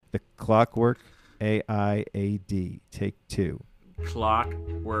Clockwork AIAD. Take 2.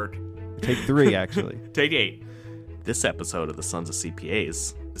 Clockwork. Take 3, actually. Take 8. This episode of the Sons of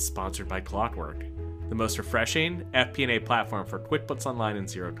CPAs is sponsored by Clockwork, the most refreshing FP&A platform for QuickBooks Online and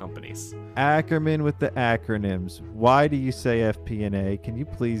Xero companies. Ackerman with the acronyms. Why do you say FP&A? Can you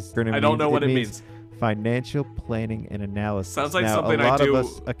please? I don't know what it means. Financial planning and analysis. Sounds like now, something a lot I do. of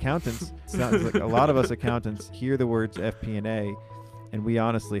us accountants. Sounds like a lot of us accountants hear the words FP&A, and we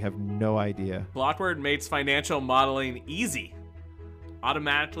honestly have no idea. Clockwork makes financial modeling easy.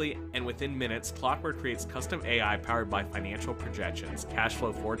 Automatically and within minutes, Clockwork creates custom AI powered by financial projections, cash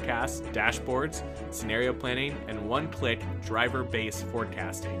flow forecasts, dashboards, scenario planning, and one-click driver-based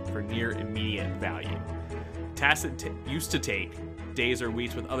forecasting for near immediate value. Tasks that used to take days or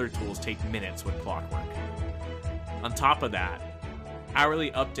weeks with other tools take minutes with Clockwork. On top of that,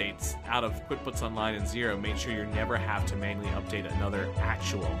 hourly updates out of QuickBooks Online and Xero make sure you never have to manually update another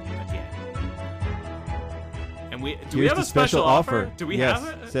actual again. And do we have a special offer? Do we have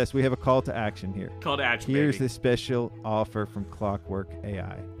it? Yes, we have a call to action here. Call to action, Here's baby. the special offer from Clockwork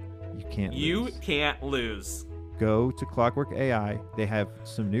AI. You can't lose. Go to Clockwork AI. They have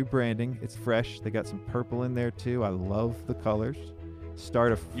some new branding. It's fresh. They got some purple in there too. I love the colors.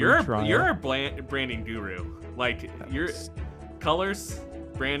 Start a free trial. You're a branding guru. Like your colors,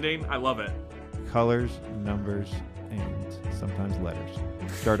 branding. I love it. Colors, numbers, and sometimes letters.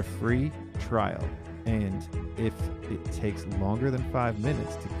 Start a free trial. And if it takes longer than 5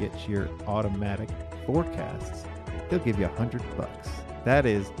 minutes to get your automatic forecasts, they'll give you $100. That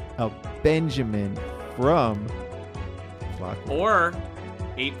is a Benjamin from Clockwork. Or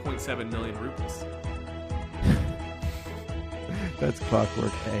 8.7 million rupees. That's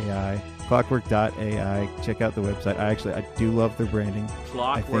Clockwork AI. Clockwork.ai. Check out the website. I do love their branding.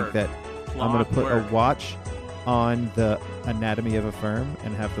 Clockwork. I think that I'm going to put a watch on the anatomy of a firm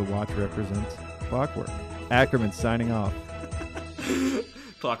and have the watch represent Clockwork. Ackerman signing off.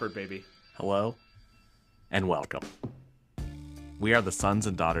 Clockwork, baby. Hello and welcome. We are the sons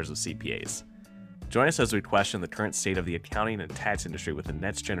and daughters of CPAs. Join us as we question the current state of the accounting and tax industry with the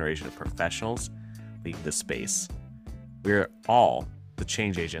next generation of professionals leading the space. We are all the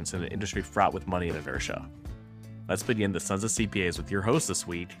change agents in an industry fraught with money and inertia. Let's begin the Sons of CPAs with your host this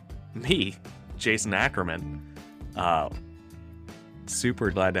week, me, Jason Ackerman.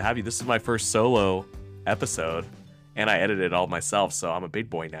 Super glad to have you. This is my first solo episode, and I edited it all myself, so I'm a big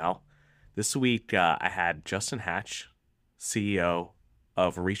boy now. This week, I had Justin Hatch, CEO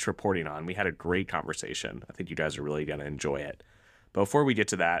of Reach Reporting on. We had a great conversation. I think you guys are really going to enjoy it. But before we get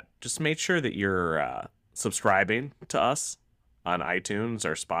to that, just make sure that you're subscribing to us on iTunes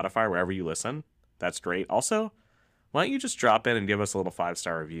or Spotify, wherever you listen. That's great. Also, why don't you just drop in and give us a little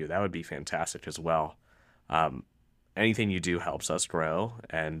 5-star review? That would be fantastic as well. Anything you do helps us grow.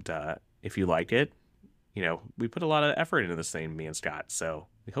 And if you like it, we put a lot of effort into this thing, me and Scott. So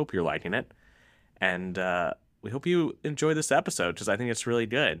we hope you're liking it. And we hope you enjoy this episode because I think it's really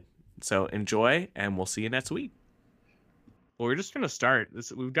good. So enjoy, and we'll see you next week. Well, we're just going to start.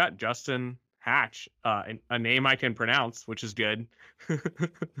 We've got Justin Hatch, a name I can pronounce, which is good.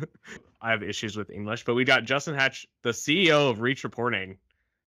 I have issues with English, but we got Justin Hatch, the CEO of Reach Reporting.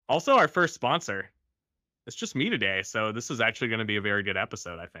 Also our first sponsor. It's just me today, so this is actually going to be a very good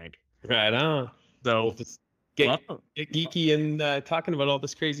episode, I think. Right on. So we'll just get geeky and talking about all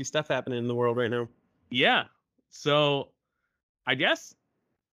this crazy stuff happening in the world right now. Yeah. So I guess,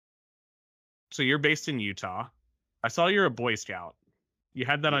 so you're based in Utah. I saw you're a Boy Scout. You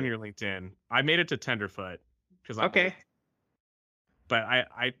had that on your LinkedIn. I made it to Tenderfoot okay. But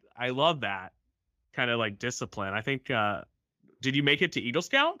I love that kind of like discipline. I think did you make it to Eagle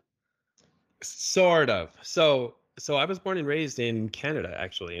Scout? Sort of. So I was born and raised in Canada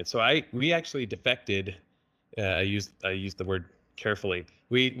actually, and so we actually defected. I used the word carefully.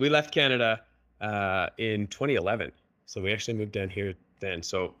 We left Canada in 2011. So we actually moved down here then.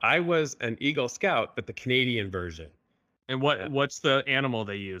 So I was an Eagle Scout, but the Canadian version. And what's the animal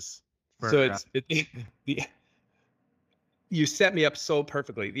they use? So you set me up so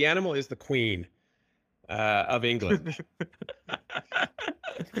perfectly. The animal is the Queen of England.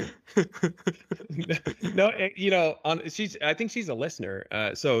 No, I think she's a listener.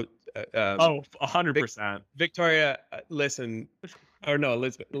 100%. Victoria, listen, or no,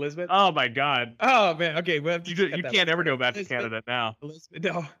 Elizabeth. Oh my God. Oh man. Okay. Well, you can't ever go back to Canada now. Elizabeth,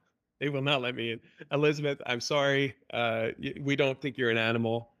 no, they will not let me in. Elizabeth, I'm sorry. We don't think you're an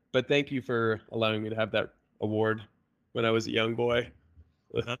animal, but thank you for allowing me to have that award when I was a young boy.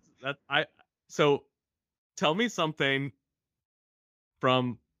 So tell me something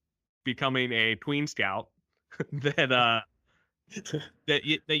from becoming a Queen Scout that that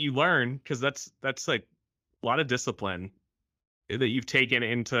you learn, because that's like a lot of discipline that you've taken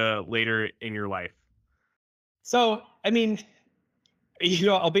into later in your life. So, I mean,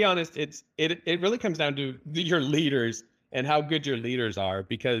 I'll be honest, it really comes down to your leaders and how good your leaders are,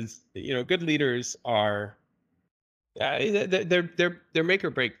 because good leaders are they're make or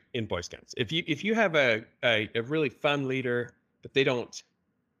break in Boy Scouts. If you have a really fun leader, but they don't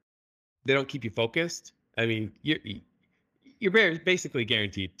keep you focused, I mean, you're basically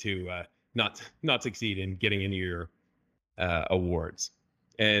guaranteed to not succeed in getting into your awards.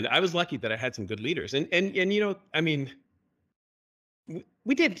 And I was lucky that I had some good leaders, and I mean,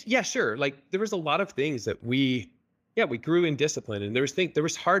 we did, yeah, sure. Like, there was a lot of things that we grew in discipline, and there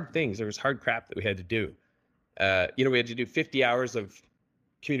was hard things, there was hard crap that we had to do. We had to do 50 hours of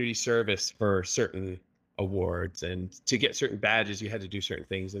community service for certain awards, and to get certain badges, you had to do certain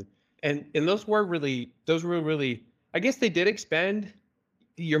things, and those were really, I guess they did expand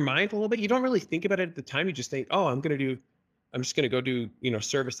your mind a little bit. You don't really think about it at the time. You just think, oh, I'm just gonna go do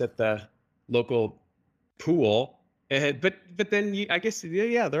service at the local pool. But then I guess,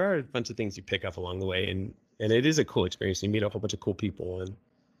 yeah, there are a bunch of things you pick up along the way, and it is a cool experience. You meet a whole bunch of cool people, and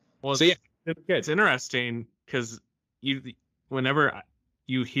so yeah, it's interesting because whenever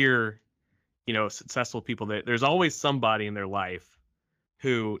you hear successful people, there's always somebody in their life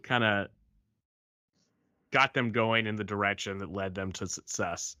who kind of got them going in the direction that led them to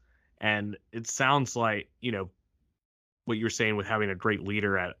success. And it sounds like what you're saying with having a great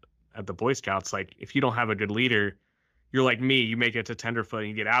leader at the Boy Scouts. Like, if you don't have a good leader, you're like me, you make it to tenderfoot and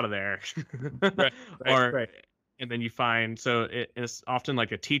you get out of there. Right. And then you find, so it's often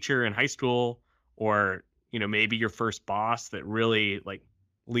like a teacher in high school, or maybe your first boss that really like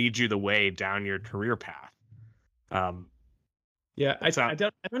leads you the way down your career path. Yeah, I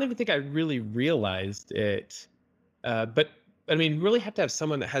don't even think I really realized it, but I mean, really have to have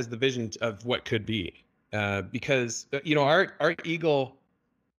someone that has the vision of what could be, because our Eagle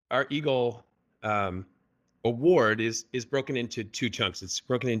award is broken into two chunks. It's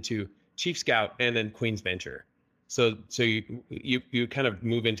broken into Chief Scout and then Queen's Venture. So you kind of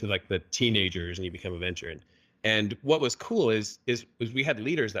move into like the teenagers and you become a venture. And what was cool is we had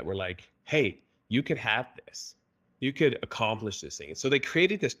leaders that were like, hey, you could have this, you could accomplish this thing. So they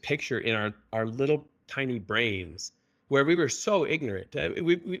created this picture in our little tiny brains where we were so ignorant.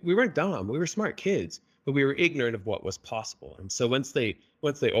 We weren't dumb, we were smart kids, but we were ignorant of what was possible. And so once they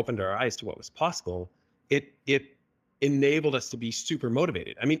opened our eyes to what was possible, it enabled us to be super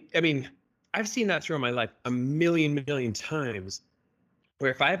motivated. I mean, I've seen that throughout my life a million times, where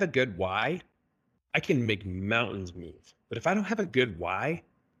if I have a good why, I can make mountains move. But if I don't have a good why,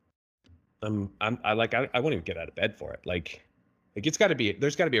 I won't even get out of bed for it. Like there's got to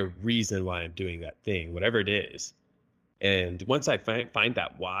be a reason why I'm doing that thing, whatever it is. And once I find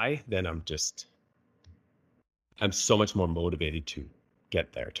that why, then I'm so much more motivated to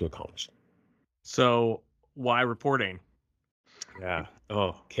get there, to accomplish it. So why reporting? Yeah. Oh,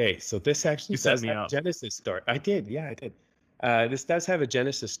 okay. So this actually does have a genesis story. I did. Yeah, I did. This does have a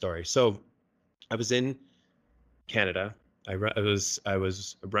genesis story. So I was in Canada. I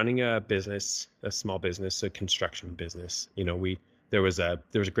was running a business, a small business, a construction business. There was a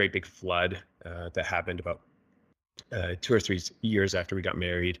great big flood that happened about 2 or 3 years after we got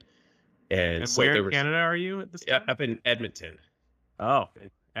married. And so where in Canada are you at this time? Up in Edmonton. Oh,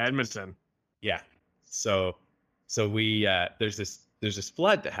 Edmonton. Yeah. So we there's this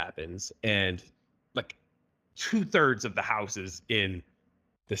flood that happens, and like 2/3 of the houses in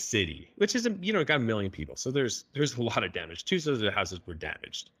the city, which is got 1 million people, so there's a lot of damage. 2/3 of the houses were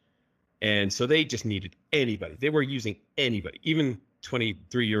damaged, and so they just needed anybody. They were using anybody, even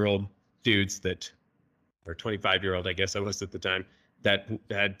 23-year-old dudes or 25-year-old, I guess I was at the time, that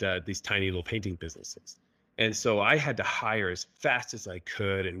had these tiny little painting businesses. And so I had to hire as fast as I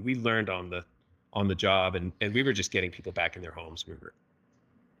could, and we learned on the job, and we were just getting people back in their homes. We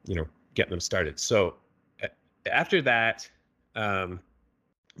were, getting them started. So after that,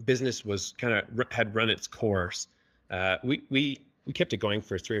 business was had run its course. We kept it going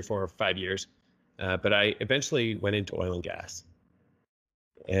for 3 or 4 or 5 years, but I eventually went into oil and gas.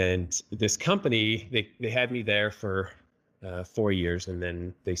 And this company, they had me there for 4 years, and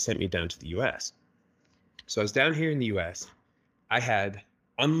then they sent me down to the U.S. So I was down here in the U.S. I had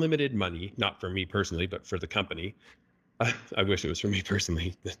unlimited money, not for me personally, but for the company. I wish it was for me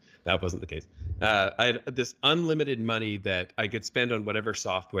personally. That wasn't the case. I had this unlimited money that I could spend on whatever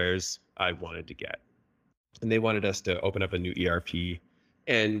softwares I wanted to get. And they wanted us to open up a new ERP.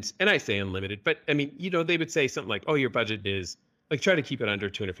 And I say unlimited, but I mean, they would say something like, oh, your budget is, like, try to keep it under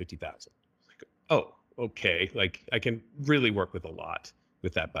 $250,000. Like, oh, okay, like I can really work with a lot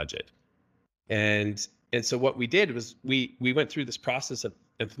with that budget. And so what we did was we went through this process of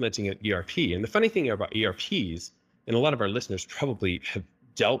implementing an ERP. And the funny thing about ERPs, and a lot of our listeners probably have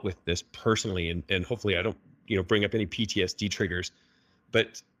dealt with this personally, and hopefully I don't, bring up any PTSD triggers,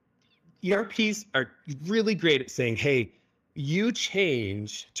 but ERPs are really great at saying, hey, you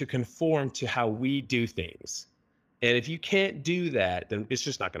change to conform to how we do things. And if you can't do that, then it's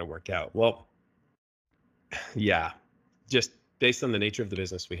just not going to work out. Well, yeah, just based on the nature of the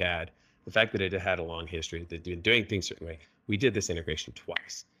business we had, the fact that it had a long history, that been doing things a certain way, we did this integration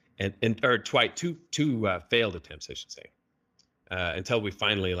twice, or twice, two failed attempts, I should say, until we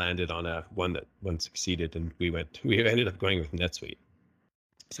finally landed on one succeeded, and we ended up going with NetSuite.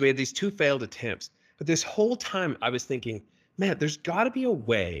 So we had these two failed attempts, but this whole time I was thinking, man, there's got to be a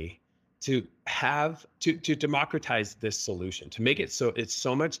way to democratize this solution, to make it so it's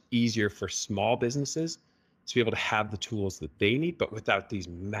so much easier for small businesses to be able to have the tools that they need, but without these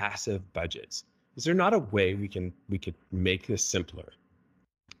massive budgets. Is there not a way we could make this simpler?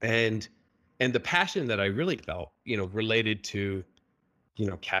 And the passion that I really felt, related to,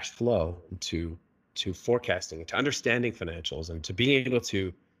 cash flow, to forecasting, to understanding financials, and to being able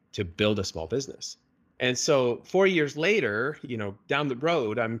to build a small business. And so 4 years later, down the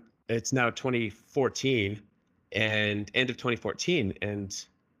road, it's now 2014 and end of 2014, and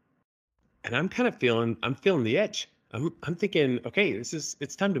I'm kind of feeling the edge. I'm thinking, okay,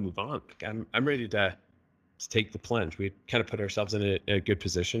 it's time to move on. I'm ready to take the plunge. We kind of put ourselves in a good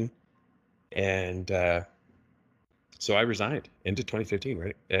position, and so I resigned into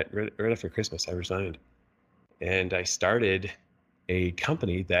 2015, right after Christmas. I resigned, and I started a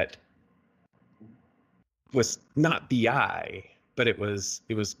company that was not BI, but it was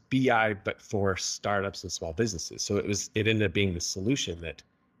BI, but for startups and small businesses. So it ended up being the solution that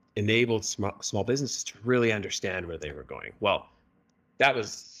enabled small businesses to really understand where they were going. Well, that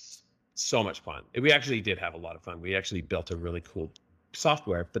was so much fun. We actually did have a lot of fun. We actually built a really cool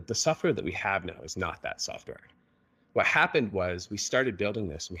software, but the software that we have now is not that software. What happened was we started building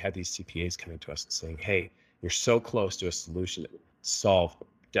this, and we had these CPAs coming to us and saying, hey, you're so close to a solution that would solve a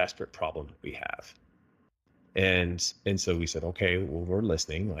desperate problem that we have. And so we said, okay, well, we're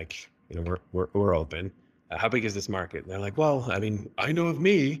listening, like, we're open. How big is this market? And they're like, well, I mean, I know of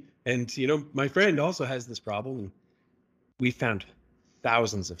me, and my friend also has this problem. And we found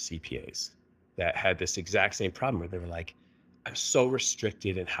thousands of CPAs that had this exact same problem, where they were like, I'm so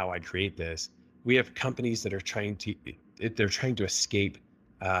restricted in how I create this. We have companies that are trying to escape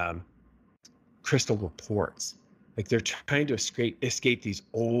crystal reports. Like, they're trying to escape these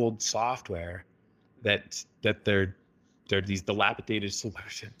old software that they're these dilapidated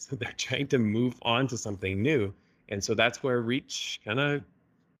solutions. They're trying to move on to something new. And so that's where Reach kind of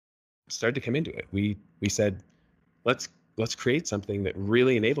started to come into it. We said, let's create something that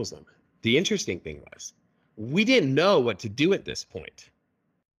really enables them. The interesting thing was, we didn't know what to do at this point.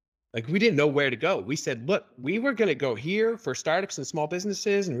 Like, we didn't know where to go. We said, look, we were going to go here for startups and small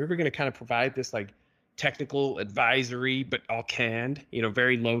businesses, and we were going to kind of provide this like technical advisory, but all canned,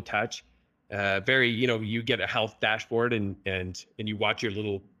 very low touch. Very, you get a health dashboard and you watch your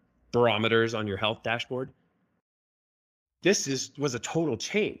little barometers on your health dashboard. This was a total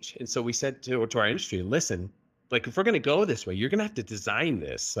change. And so we said to our industry, listen, like, if we're going to go this way, you're going to have to design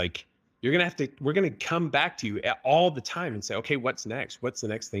this. Like, we're going to come back to you all the time and say, okay, what's next? What's the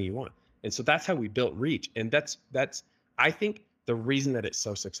next thing you want? And so that's how we built Reach. And that's, I think the reason that it's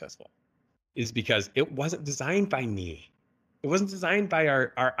so successful is because it wasn't designed by me. It wasn't designed by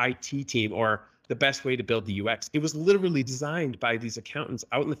our IT team or the best way to build the UX. It was literally designed by these accountants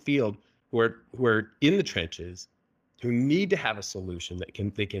out in the field who are in the trenches, who need to have a solution that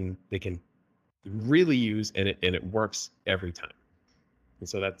they can really use, and it works every time. And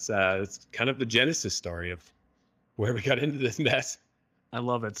so that's kind of the genesis story of where we got into this mess. I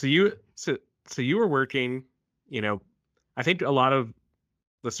love it. So you were working, I think a lot of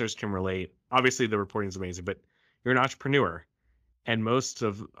listeners can relate. Obviously the reporting is amazing, but you're an entrepreneur. And most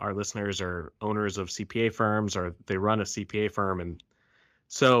of our listeners are owners of CPA firms, or they run a CPA firm. And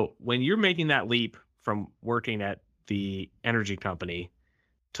so when you're making that leap from working at the energy company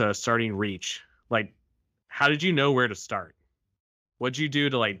to starting Reach, like, how did you know where to start? What'd you do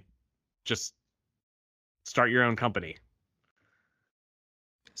to like just start your own company?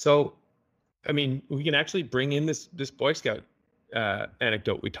 So, I mean, we can actually bring in this Boy Scout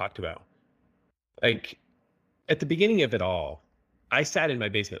anecdote we talked about. Like, at the beginning of it all, I sat in my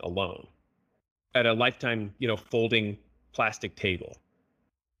basement alone at a Lifetime, folding plastic table.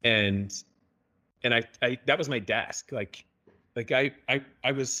 And I that was my desk. Like I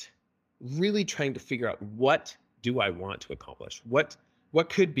was really trying to figure out, what do I want to accomplish? What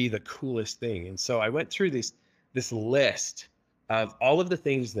could be the coolest thing? And so I went through this list of all of the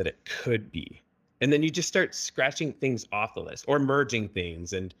things that it could be. And then you just start scratching things off the list, or merging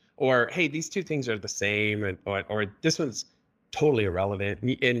things, or hey, these two things are the same, and or this one's totally irrelevant.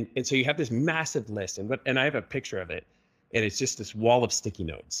 And so you have this massive list, and I have a picture of it, and it's just this wall of sticky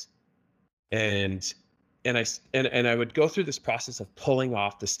notes. And I would go through this process of pulling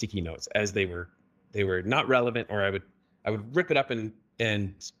off the sticky notes as they were not relevant, or I would rip it up and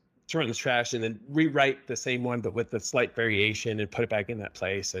throw it in the trash, and then rewrite the same one but with a slight variation and put it back in that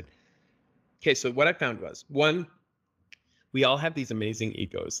place. And okay, so what I found was, one, we all have these amazing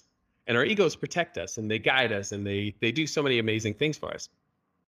egos, and our egos protect us and they guide us and they do so many amazing things for us.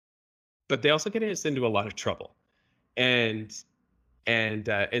 But they also get us into a lot of trouble. And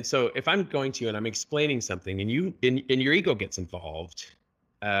so if I'm going to you and I'm explaining something, and your ego gets involved,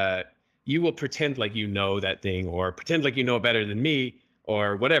 you will pretend like you know that thing, or pretend like you know it better than me,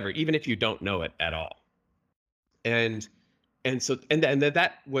 or whatever, even if you don't know it at all. And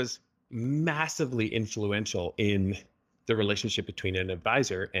that was massively influential in the relationship between an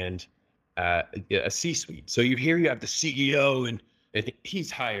advisor and a C-suite. So you have the CEO, and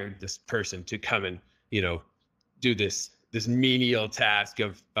he's hired this person to come and do this menial task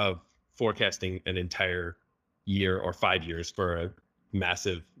of forecasting an entire year or 5 years for a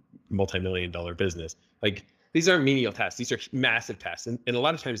massive multi-million-dollar business. Like, these aren't menial tasks; these are massive tasks, and a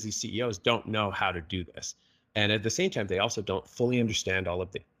lot of times these CEOs don't know how to do this. And at the same time, they also don't fully understand all of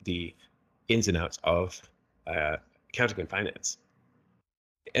the ins and outs of accounting and finance.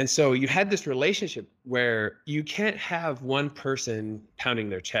 And so you had this relationship where you can't have one person pounding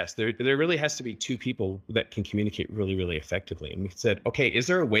their chest. There really has to be two people that can communicate really, really effectively. And we said, okay, is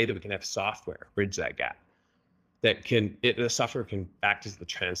there a way that we can have software bridge that gap? The software can act as the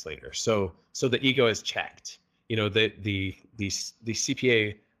translator. So the ego is checked. The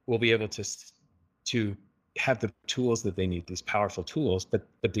CPA will be able to have the tools that they need, these powerful tools, but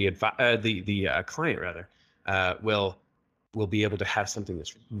the client rather will be able to have something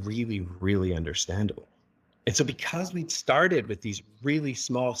that's really, really understandable. And so because we started with these really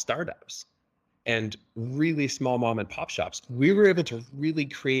small startups and really small mom and pop shops, we were able to really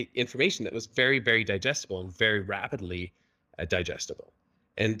create information that was very, very digestible and very rapidly digestible.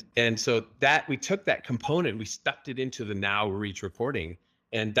 And so that we took that component, we stuffed it into the Now Reach reporting.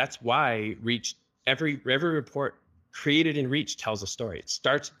 And that's why Reach, every report created in Reach tells a story. It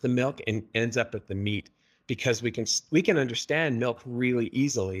starts at the milk and ends up at the meat, because we can understand milk really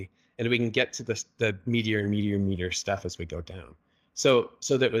easily, and we can get to the meatier stuff as we go down. So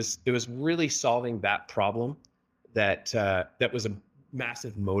that it was really solving that problem that was a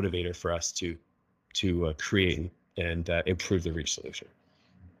massive motivator for us to create and improve the Reach solution.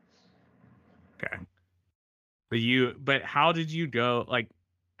 Okay. But how did you go? Like,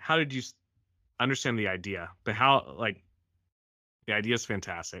 how did you understand the idea? But how, like, the idea is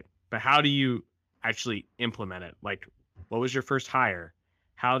fantastic, but how do you actually implement it? Like, what was your first hire?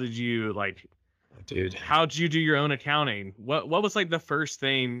 How did you how did you do your own accounting? What was like the first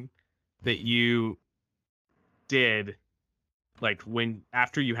thing that you did, like,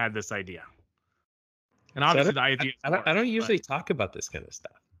 after you had this idea? And obviously the idea I don't usually talk about this kind of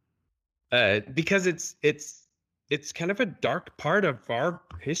stuff because it's kind of a dark part of our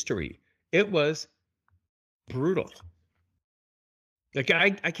history. It was brutal. Like, I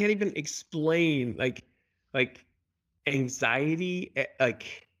can't even explain like anxiety.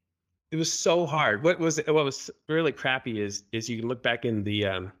 Like, it was so hard. What was really crappy is you can look back in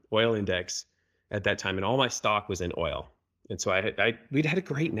the oil index at that time, and all my stock was in oil. And so we'd had a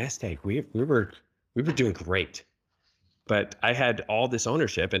great nest egg. We were doing great, but I had all this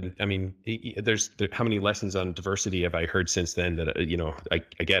ownership. And I mean, how many lessons on diversity have I heard since then that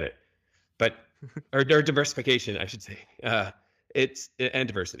I get it, but or diversification, I should say. And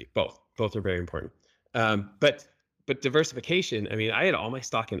diversity, both are very important. But diversification, I mean, I had all my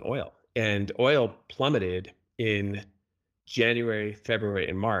stock in oil, and oil plummeted in January, February,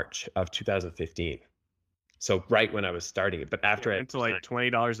 and March of 2015. So right when I was starting it, but after it to like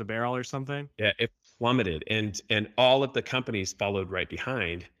 $20 a barrel or something. Yeah, it plummeted, and all of the companies followed right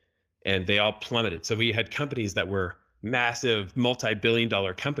behind, and they all plummeted. So we had companies that were massive,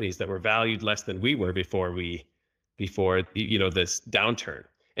 multi-billion-dollar companies that were valued less than we were before this downturn.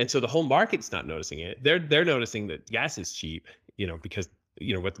 And so the whole market's not noticing it. They're noticing that gas is cheap, because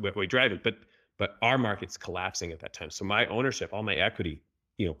what we drive it, but our market's collapsing at that time. So my ownership, all my equity,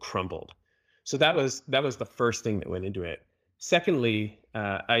 crumbled. So that was the first thing that went into it. Secondly,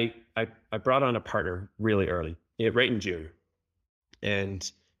 I brought on a partner really early, right in June,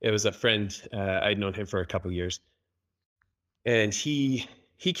 and It was a friend. I'd known him for a couple of years, and he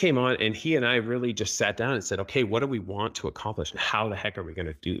came on, and he and I really just sat down and said, okay, what do we want to accomplish, and how the heck are we going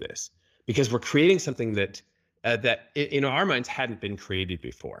to do this? Because we're creating something that in our minds hadn't been created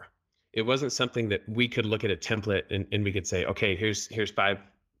before. It wasn't something that we could look at a template and we could say, okay, here's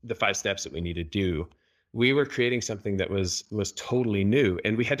the 5 steps that we need to do. We were creating something that was totally new,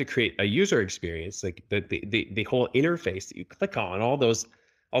 and we had to create a user experience, like the whole interface that you click on, all those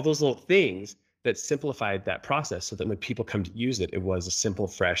little things that simplified that process, so that when people come to use it, it was a simple,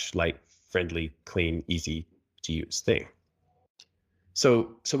 fresh, light, friendly, clean, easy to use thing.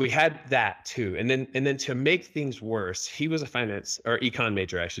 So we had that too, and then to make things worse, he was a finance or econ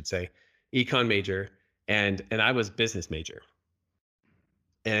major, I should say, econ major, and I was business major,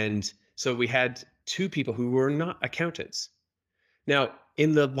 and so we had 2 people who were not accountants. Now,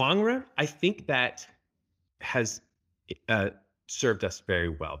 in the long run, I think that has served us very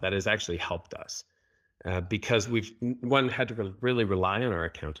well. That has actually helped us because we've had to really rely on our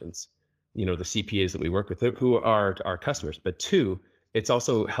accountants, the CPAs that we work with, who are our customers. But 2, it's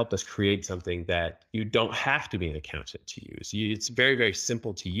also helped us create something that you don't have to be an accountant to use. It's very, very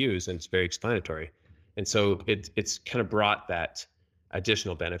simple to use, and it's very explanatory. And so it's kind of brought that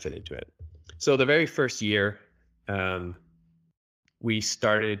additional benefit into it. So the very first year, we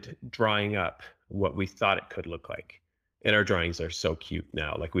started drawing up what we thought it could look like. And our drawings are so cute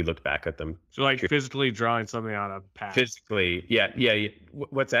now. Like, we look back at them. So like physically drawing something on a pad. Physically, yeah.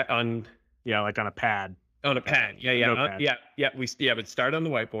 What's that on? Yeah, like on a pad. On a pad, yeah. We'd start on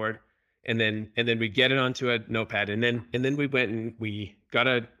the whiteboard, and then we get it onto a notepad, and then we went and we got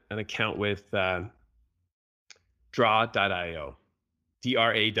an account with draw.io,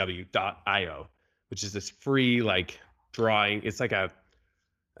 DRAW.io, which is this free like drawing. It's like I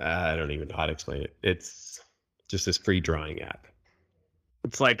don't even know how to explain it. It's just this free drawing app.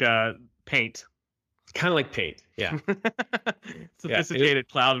 It's like Paint. Kind of like Paint, yeah. Sophisticated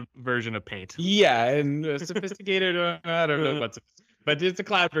cloud version of Paint. Yeah, and sophisticated, I don't know but it's a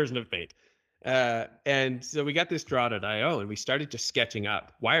cloud version of Paint. And so we got this draw.io, and we started just sketching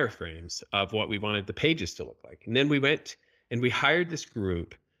up wireframes of what we wanted the pages to look like. And then we went and we hired this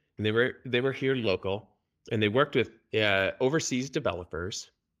group, and they were here local, and they worked with overseas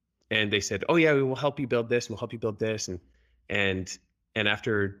developers, and they said, oh yeah, we will help you build this, and we'll help you build this, and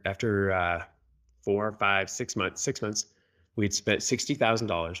after 4, 5, 6 months, we'd spent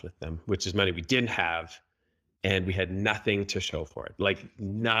 $60,000 with them, which is money we didn't have, and we had nothing to show for it, like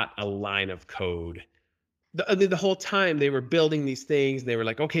not a line of code. The whole time they were building these things, they were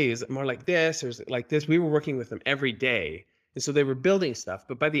like, okay, is it more like this, or is it like this? We were working with them every day, and so they were building stuff,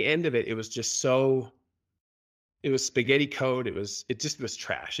 but by the end of it, it was just it was spaghetti code. It just was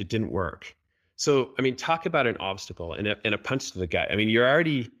trash. It didn't work. So, I mean, talk about an obstacle and a punch to the gut. I mean, you're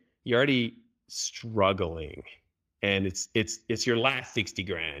already struggling, and it's your last 60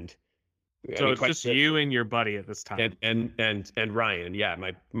 grand. So it's just you and your buddy at this time, and Ryan, yeah,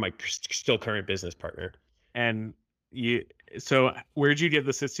 my still current business partner. And so where'd you get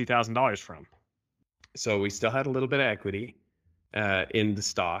the $60,000 from? So we still had a little bit of equity in the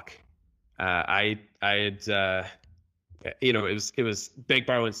stock. I had it was beg,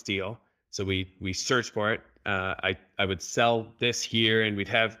 borrow, and steal. So we searched for it. I would sell this here, and we'd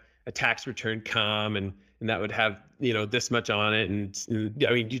have a tax return come, and that would have this much on it, and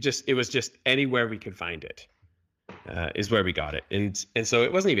I mean, it was just anywhere we could find it is where we got it, and so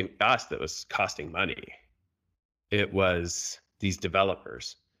it wasn't even us that was costing money. It was these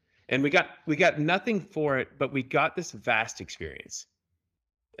developers, and we got nothing for it, but we got this vast experience,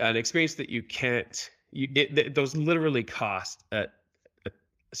 an experience that you can't. Those literally cost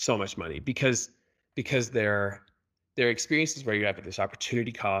so much money because they're experiences where you have this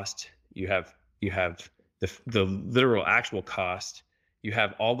opportunity cost, you have the literal actual cost, you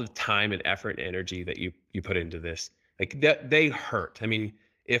have all the time and effort and energy that you put into this. Like they hurt. I mean,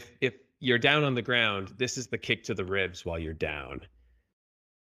 if you're down on the ground, this is the kick to the ribs while you're down.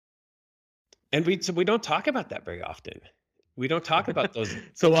 And we don't talk about that very often. We don't talk about those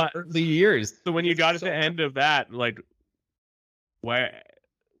early years. So when you got at the end of that, like,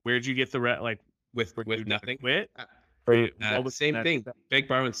 where'd you get the with nothing? With the same thing, beg,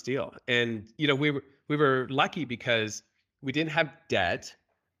 borrow, and steal. And we were lucky because we didn't have debt,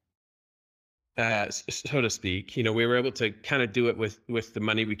 so to speak. We were able to kind of do it with the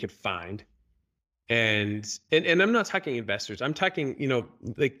money we could find. And I'm not talking investors. I'm talking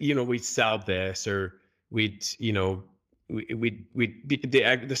we'd sell this, or the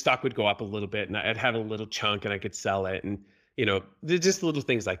stock would go up a little bit, and I'd have a little chunk, and I could sell it, and just little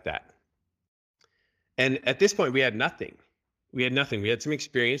things like that. And at this point, we had nothing. We had nothing. We had some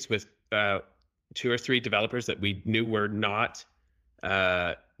experience with 2 or 3 developers that we knew were not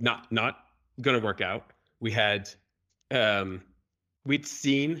going to work out. We had we'd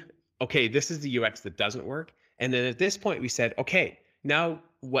seen, okay, this is the UX that doesn't work, and then at this point we said, okay, now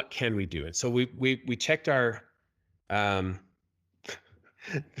what can we do? And so we checked our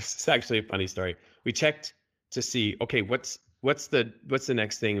this is actually a funny story. We checked to see, okay, what's the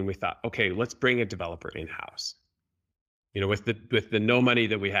next thing, and we thought, okay, let's bring a developer in-house. With the no money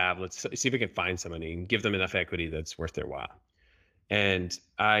that we have, let's see if we can find somebody and give them enough equity that's worth their while. And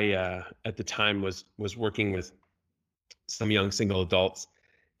I at the time was working with some young single adults,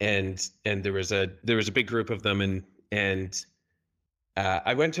 and there was a big group of them, and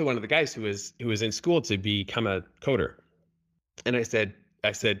I went to one of the guys who was in school to become a coder, and I said,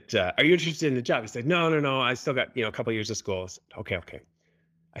 are you interested in the job? He said, no, I still got a couple of years of school. I said, okay.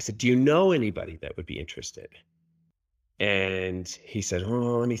 I said, do you know anybody that would be interested? And he said,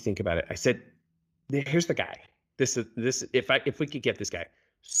 oh, let me think about it. I said, here's the guy. This if we could get this guy,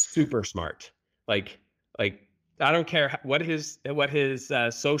 super smart, like I don't care what his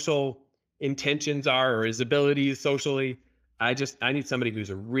social intentions are or his abilities socially. I need somebody who's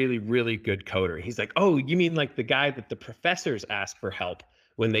a really, really good coder. He's like, oh, you mean like the guy that the professors ask for help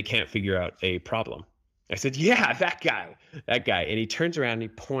when they can't figure out a problem? I said, yeah, that guy. And he turns around and he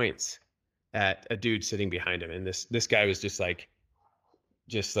points at a dude sitting behind him. And this guy was just like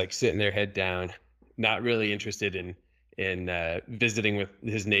sitting there, head down, not really interested in visiting with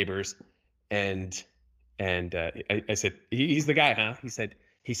his neighbors. And I said, he's the guy, huh?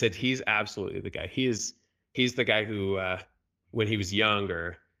 He said, he's absolutely the guy. He's the guy who, when he was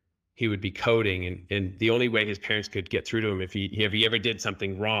younger, he would be coding, and the only way his parents could get through to him if he ever did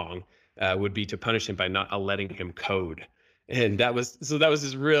something wrong would be to punish him by not letting him code. And that was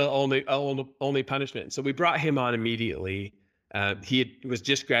his real only punishment. So we brought him on immediately. He was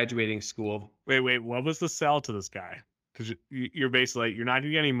just graduating school. Wait, what was the sell to this guy? Because you're basically, you're not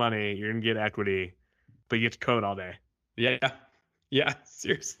gonna get any money, you're gonna get equity, but you get to code all day. Yeah,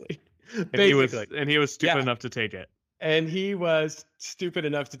 seriously. And he was stupid enough to take it. And he was stupid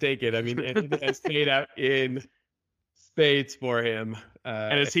enough to take it. I mean, it has paid out in spades for him.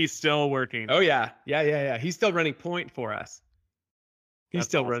 And is he still working? Oh yeah. He's still running Point for us. He's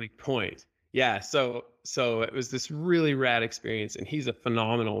still running Point. Yeah. So it was this really rad experience, and he's a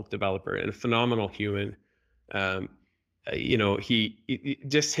phenomenal developer and a phenomenal human. He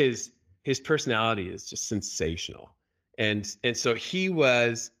just his personality is just sensational, and so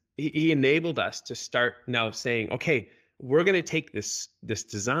he enabled us to start now saying, okay, we're going to take this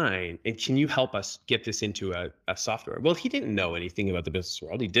design, and can you help us get this into a software? Well, he didn't know anything about the business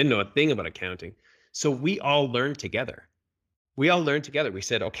world. He didn't know a thing about accounting. So we all learned together. We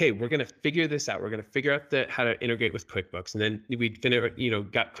said, okay, we're going to figure this out. We're going to figure out how to integrate with QuickBooks. And then we'd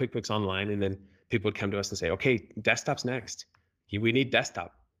got QuickBooks Online, and then people would come to us and say, okay, desktop's next. We need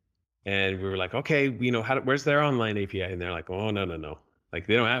desktop. And we were like, okay, where's their online API? And they're like, oh, no. Like,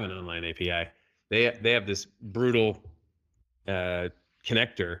 they don't have an online API. They have this brutal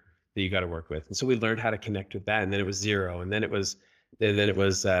connector that you got to work with. And so we learned how to connect with that. And then it was Xero. And then it was they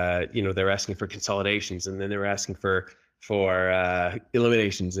were asking for consolidations. And then they were asking for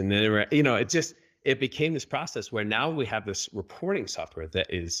eliminations. And then it became this process where now we have this reporting software that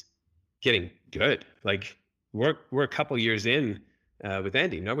is getting good. Like, we're a couple years in with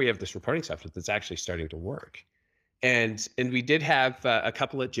Andy. Now we have this reporting software that's actually starting to work. And we did have a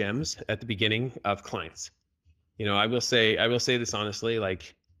couple of gems at the beginning of clients. I will say this honestly,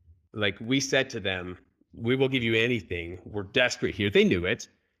 like we said to them, we will give you anything. We're desperate here. They knew it.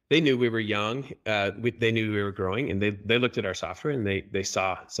 They knew we were young. They knew we were growing, and they looked at our software and they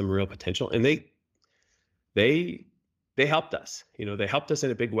saw some real potential, and they helped us. They helped us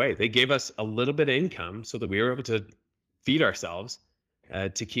in a big way. They gave us a little bit of income so that we were able to feed ourselves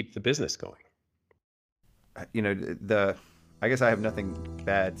to keep the business going. I guess I have nothing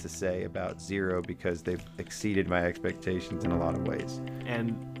bad to say about Xero because they've exceeded my expectations in a lot of ways.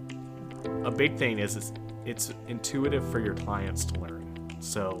 And a big thing is it's intuitive for your clients to learn.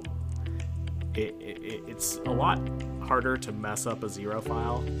 So it's a lot harder to mess up a Xero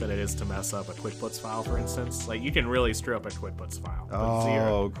file than it is to mess up a QuickBooks file, for instance. Like, you can really screw up a QuickBooks file.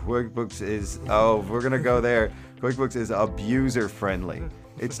 QuickBooks is, we're going to go there. QuickBooks is abuser friendly.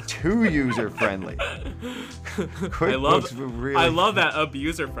 It's too user friendly. I love that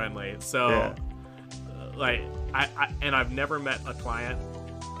abuser friendly. So, I've never met a client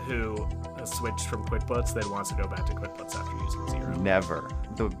who switched from QuickBooks that wants to go back to QuickBooks after using Xero. Never.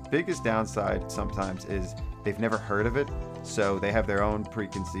 The biggest downside sometimes is they've never heard of it, So they have their own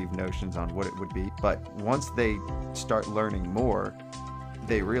preconceived notions on what it would be. But once they start learning more,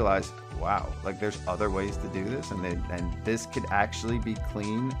 they realize, wow, like there's other ways to do this, and this could actually be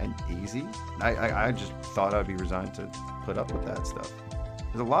clean and easy. I just thought I'd be resigned to put up with that stuff.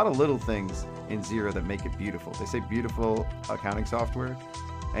 There's a lot of little things in Xero that make it beautiful. They say beautiful accounting software,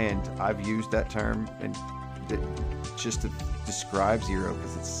 and I've used that term and just to describe Xero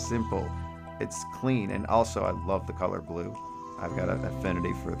because it's simple, it's clean, and also I love the color blue. I've got an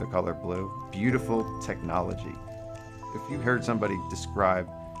affinity for the color blue. Beautiful technology. If you heard somebody describe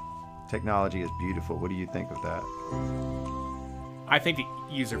technology as beautiful, what do you think of that? I think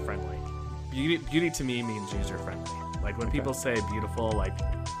user friendly. Beauty to me means user friendly. Like when people say beautiful, like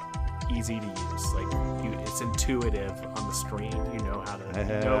easy to use, like it's intuitive on the screen. You know how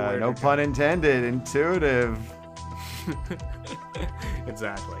to. No pun intended. Intuitive.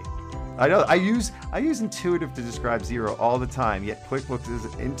 Exactly. I know. I use intuitive to describe Xero all the time. Yet QuickBooks is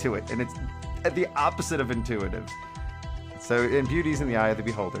Intuit, and it's the opposite of intuitive. So, and beauty's in the eye of the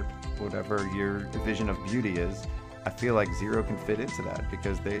beholder. Whatever your vision of beauty is, I feel like Xero can fit into that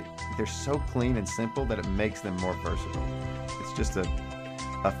because they're so clean and simple that it makes them more versatile. It's just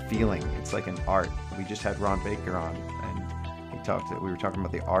a feeling. It's like an art. We just had Ron Baker on, and we were talking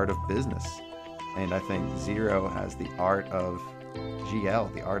about the art of business, and I think Xero has the art of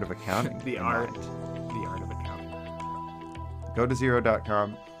GL, the art of accounting. The art of accounting. Go to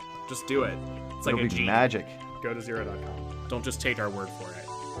Xero.com. Just do it. It's It'll like a be genie. magic. Go to Xero.com. Don't just take our word for it.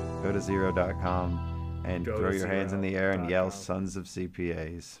 Go to Xero.com and Go throw to your hands in the air and yell Xero.com. "Sons of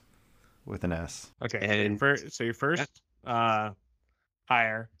CPAs" with an S. Okay. And- So your first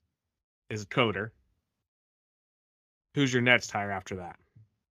hire is a coder. Who's your next hire after that?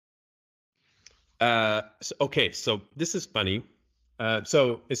 So this is funny.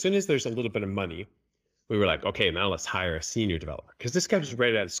 So as soon as there's a little bit of money, we were like, okay, now let's hire a senior developer because this guy was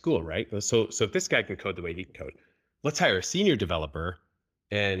right out of school, right? So if this guy can code the way he can code, let's hire a senior developer.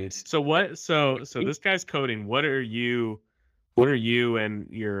 And So this guy's coding. What are you and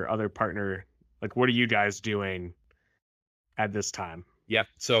your other partner, like what are you guys doing at this time? yeah,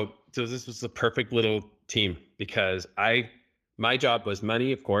 so this was the perfect little team because my job was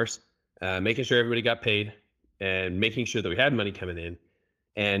money, of course, making sure everybody got paid and making sure that we had money coming in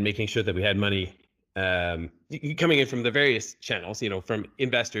and making sure that we had money coming in from the various channels, from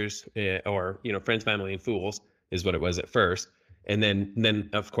investors or, friends, family, and fools is what it was at first. And then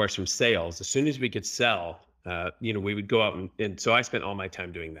of course from sales, as soon as we could sell, we would go out and so I spent all my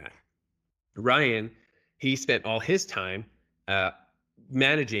time doing that. Ryan, he spent all his time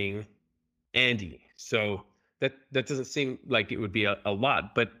managing Andy. So that doesn't seem like it would be a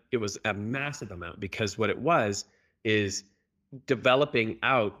lot, but it was a massive amount because what it was is developing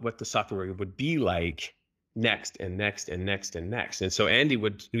out what the software would be like next and next and next and next. And so Andy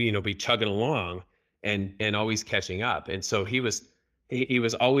would, be chugging along and always catching up. And so he was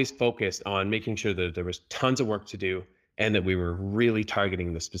always focused on making sure that there was tons of work to do and that we were really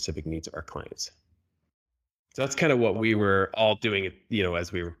targeting the specific needs of our clients. So that's kind of what we were all doing,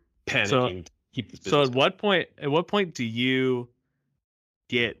 as we were panicking to keep this business So at what point do you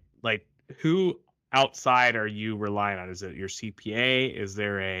get, like, who outside are you relying on? Is it your CPA? Is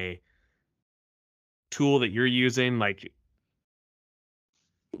there a tool that you're using? Like,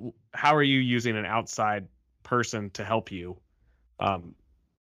 how are you using an outside person to help you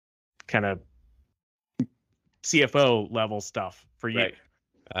kind of CFO level stuff for you? Right.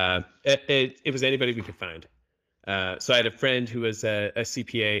 It was anybody we could find. So I had a friend who was a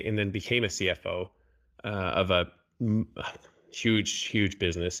CPA and then became a CFO of a huge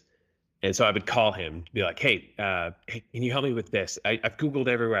business. And so I would call him, be like, hey, can you help me with this? I've Googled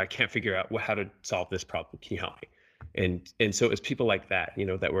everywhere. I can't figure out how to solve this problem. Can you help me? And so it was people like that,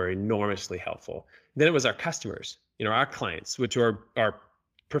 that were enormously helpful. Then it was our customers, our clients, which are our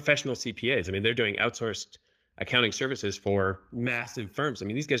professional CPAs. I mean, they're doing outsourced accounting services for massive firms. I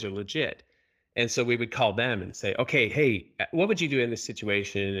mean, these guys are legit. And so we would call them and say, okay, hey, what would you do in this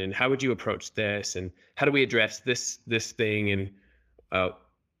situation? And how would you approach this? And how do we address this thing? And,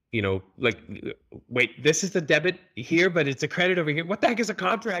 wait, this is the debit here, but it's a credit over here. What the heck is a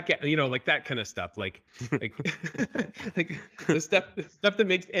contract? Like that kind of stuff. Like the stuff that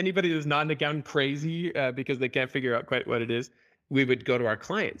makes anybody who's not an accountant crazy because they can't figure out quite what it is. We would go to our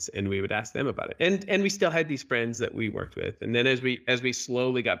clients and we would ask them about it. And we still had these friends that we worked with. And then as we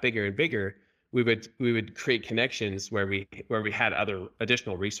slowly got bigger and bigger, we would create connections where we had other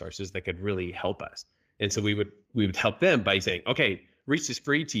additional resources that could really help us. And so we would help them by saying, okay, Reach is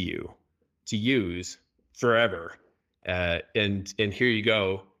free to you to use forever. And here you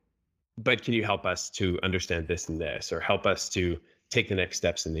go. but can you help us to understand this and this, or help us to take the next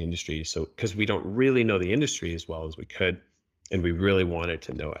steps in the industry? So, because we don't really know the industry as well as we could, and we really wanted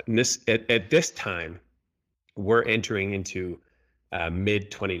to know it. And this, at this time, we're entering into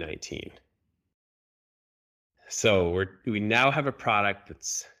mid 2019. So we now have a product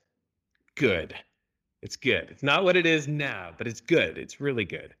that's good. It's good. It's not what it is now, but it's good. It's really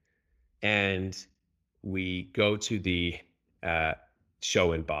good. And we go to the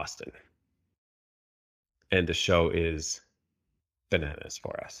show in Boston, and the show is bananas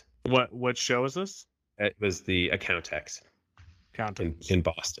for us. What show is this? It was the Accountex Accounting. in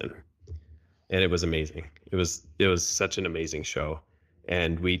Boston, and it was amazing. It was such an amazing show,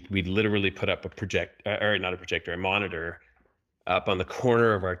 and we literally put up a monitor up on the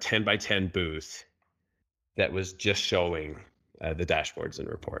corner of our 10 by 10 booth that was just showing the dashboards and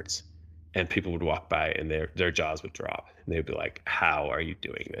reports, and people would walk by and their jaws would drop, and they'd be like, "How are you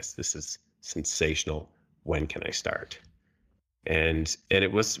doing this? This is sensational. When can I start?" And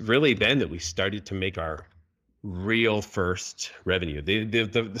it was really then that we started to make our real first revenue.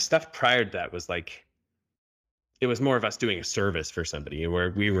 The stuff prior to that was like, it was more of us doing a service for somebody where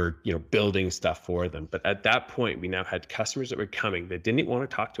we were, building stuff for them. But at that point, we now had customers that were coming that didn't want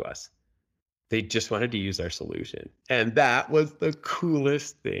to talk to us. They just wanted to use our solution. And that was the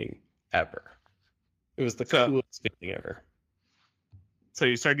coolest thing ever. It was the coolest thing ever. So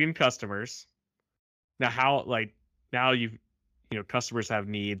you started getting customers. Now now you've, customers have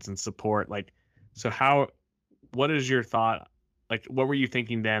needs and support. What is your thought? Like, what were you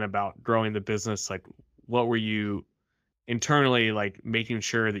thinking then about growing the business? Like, what were you internally making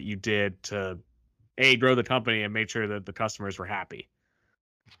sure that you did to grow the company and make sure that the customers were happy?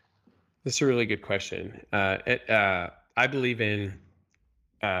 That's a really good question. I believe in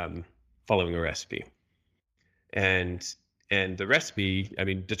following a recipe, and the recipe,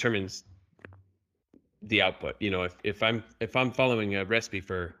 determines the output. If I'm following a recipe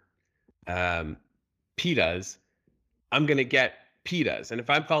for pitas, I'm gonna get pitas, and if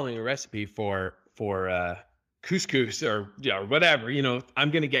I'm following a recipe for couscous or whatever, I'm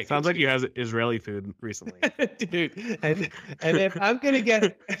gonna get. Sounds like you had Israeli food recently, dude. And if I'm gonna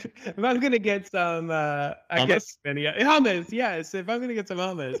get some hummus, yes. If I'm gonna get some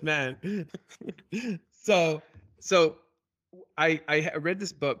hummus, man. So I read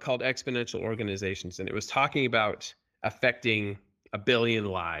this book called Exponential Organizations, and it was talking about affecting 1 billion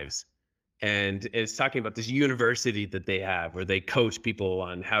lives. And it's talking about this university that they have where they coach people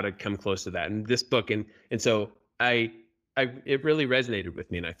on how to come close to that. And this book, and so it really resonated with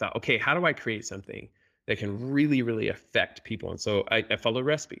me. And I thought, okay, how do I create something that can really, really affect people? And so I follow a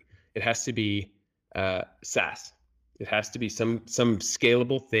recipe. It has to be SaaS. It has to be some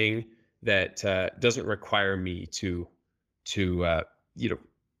scalable thing that doesn't require me to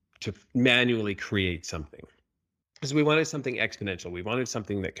manually create something. Because we wanted something exponential. We wanted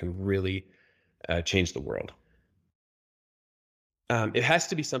something that can really change the world. It has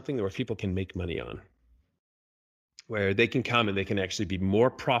to be something where people can make money on, where they can come and they can actually be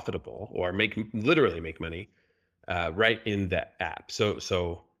more profitable or literally make money right in that app.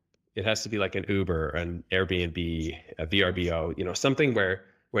 So it has to be like an Uber, an Airbnb, a VRBO, something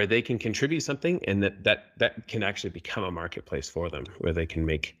where they can contribute something, and that can actually become a marketplace for them, where they can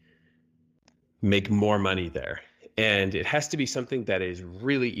make more money there. And it has to be something that is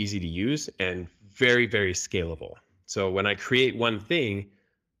really easy to use and very, very scalable. So when I create one thing,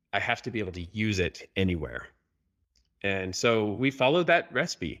 I have to be able to use it anywhere. And so we followed that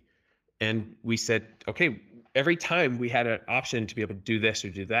recipe, and we said, okay, every time we had an option to be able to do this or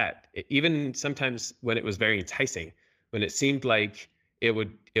do that, even sometimes when it was very enticing, when it seemed like it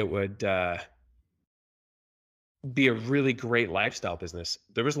would be a really great lifestyle business,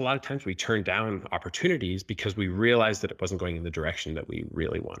 there was a lot of times we turned down opportunities because we realized that it wasn't going in the direction that we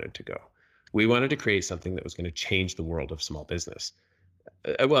really wanted to go. We wanted to create something that was going to change the world of small business.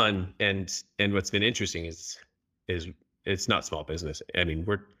 And what's been interesting is it's not small business.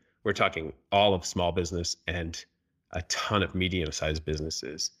 We're talking all of small business and a ton of medium-sized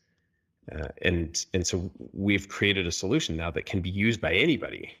businesses. And so we've created a solution now that can be used by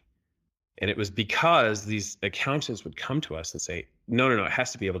anybody. And it was because these accountants would come to us and say, no, it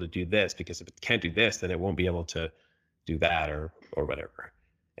has to be able to do this, because if it can't do this, then it won't be able to do that or whatever.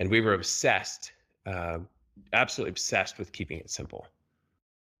 And we were obsessed, absolutely obsessed with keeping it simple.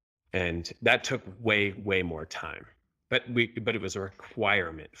 And that took way, way more time. But it was a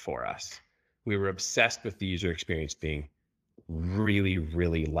requirement for us. We were obsessed with the user experience being really,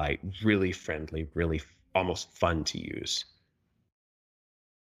 really light, really friendly, really almost fun to use.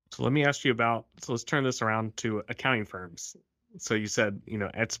 So let me ask you so let's turn this around to accounting firms. so you said,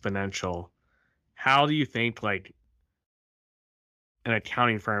 exponential. How do you think like an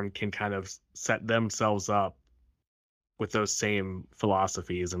accounting firm can kind of set themselves up with those same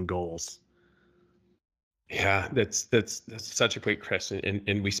philosophies and goals? Yeah, that's such a great question,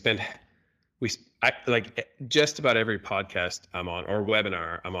 and I like just about every podcast I'm on or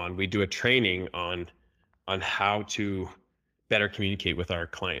webinar I'm on, we do a training on how to better communicate with our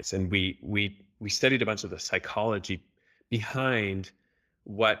clients, and we studied a bunch of the psychology behind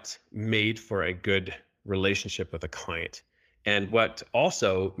what made for a good relationship with a client, and what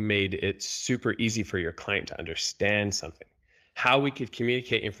also made it super easy for your client to understand something, how we could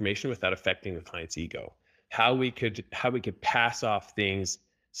communicate information without affecting the client's ego, how we could pass off things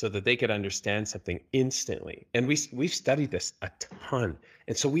so that they could understand something instantly. And we've studied this a ton.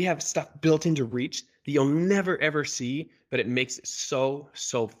 And so we have stuff built into Reach that you'll never ever see, but it makes it so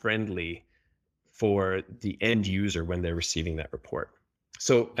friendly for the end user when they're receiving that report.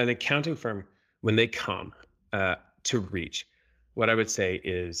 So an accounting firm, when they come to Reach, what I would say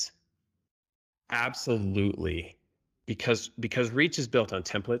is absolutely, because Reach is built on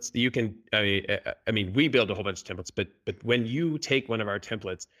templates. You can, I mean, we build a whole bunch of templates, but when you take one of our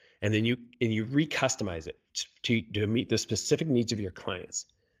templates and then you recustomize it to meet the specific needs of your clients,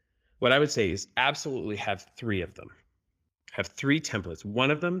 what I would say is absolutely have 3 of them. Have 3 templates.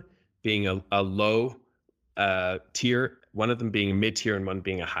 One of them being a low tier, one of them being a mid tier, and one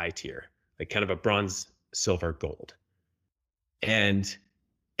being a high tier, like kind of a bronze, silver, gold. And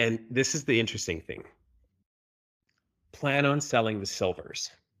this is the interesting thing. Plan on selling the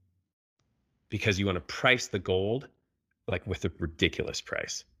silvers because you want to price the gold like with a ridiculous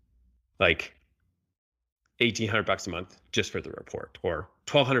price, like $1,800 a month just for the report, or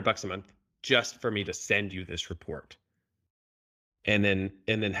 $1,200 a month just for me to send you this report. And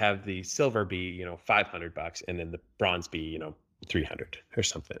then have the silver be, $500, and then the bronze be, $300 or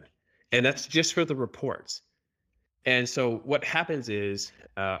something. And that's just for the reports. And so what happens is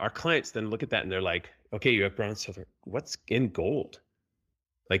our clients then look at that and they're like, okay, you have bronze, silver, what's in gold?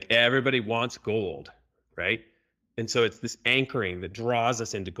 Like everybody wants gold, right? And so it's this anchoring that draws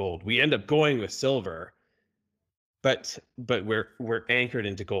us into gold. We end up going with silver, but we're anchored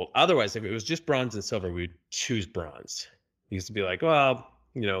into gold. Otherwise, if it was just bronze and silver, we'd choose bronze. We used to be like, well,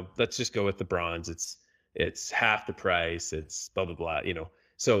 let's just go with the bronze. It's half the price. It's blah blah blah.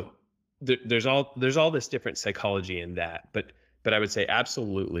 So there's all this different psychology in that, but I would say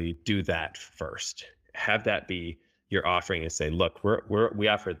absolutely do that first. Have that be your offering and say, look, we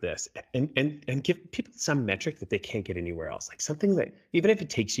offer this, and give people some metric that they can't get anywhere else, like something that even if it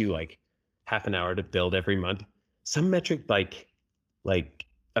takes you like half an hour to build every month, some metric like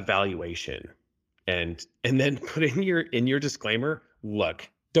evaluation, and then put in your disclaimer, look,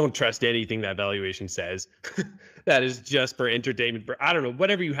 don't trust anything that valuation says. That is just for entertainment. I don't know,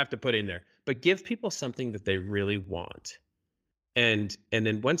 whatever you have to put in there, but give people something that they really want. And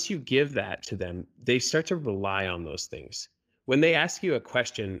then once you give that to them, they start to rely on those things. When they ask you a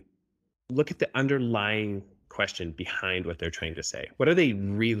question, look at the underlying question behind what they're trying to say. What are they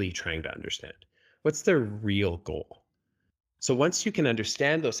really trying to understand? What's their real goal? So once you can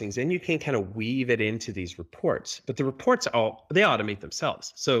understand those things, then you can kind of weave it into these reports. But the reports they automate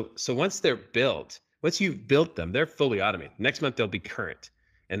themselves. So once they're built, once you've built them, they're fully automated. Next month they'll be current,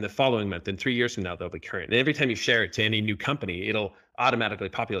 and the following month, and 3 years from now they'll be current. And every time you share it to any new company, it'll automatically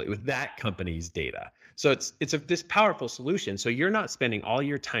populate with that company's data. So it's this powerful solution. So you're not spending all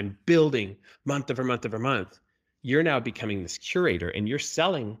your time building month over month over month. You're now becoming this curator, and you're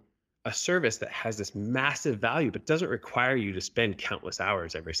selling a service that has this massive value, but doesn't require you to spend countless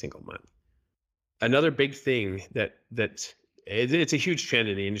hours every single month. Another big thing that it's a huge trend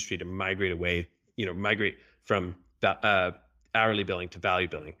in the industry to migrate away, migrate from hourly billing to value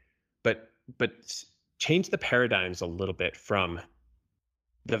billing, but change the paradigms a little bit from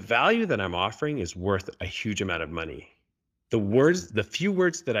the value that I'm offering is worth a huge amount of money. The few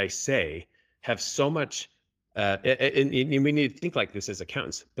words that I say have so much. And we need to think like this as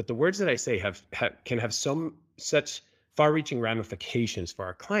accountants, but the words that I say can have such far-reaching ramifications for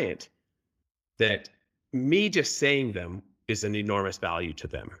our client that me just saying them is an enormous value to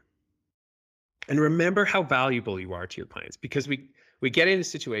them. And remember how valuable you are to your clients, because we get in a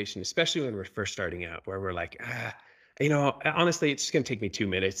situation, especially when we're first starting out, where we're like, honestly, it's just going to take me 2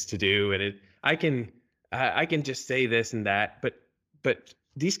 minutes to do, and I can just say this and that, but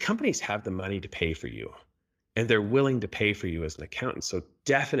these companies have the money to pay for you. And they're willing to pay for you as an accountant. So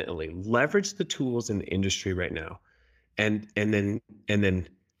definitely leverage the tools in the industry right now, and then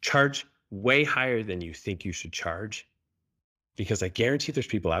charge way higher than you think you should charge, because I guarantee there's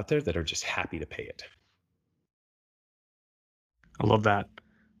people out there that are just happy to pay it. I love that.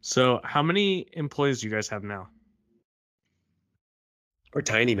 So how many employees do you guys have now? We're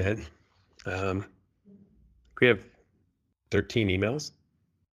tiny, man. We have 13 emails.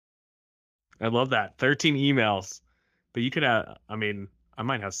 I love that. 13 emails. But you could have, I mean, I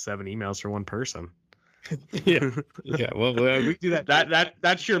might have 7 emails for one person. Yeah. Well, we do that.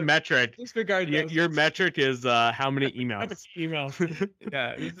 That's your metric. Disregard Your metric is how many emails. emails.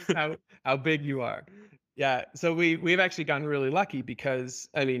 Yeah, this is how big you are. Yeah. So we've actually gotten really lucky because,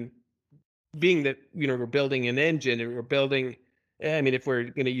 I mean, being that, you know, we're building an engine and we're building, I mean, if we're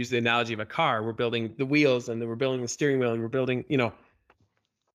going to use the analogy of a car, we're building the wheels and then we're building the steering wheel and we're building, you know,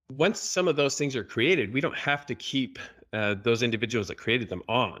 once some of those things are created, we don't have to keep those individuals that created them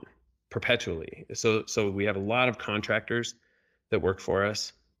on perpetually. So we have a lot of contractors that work for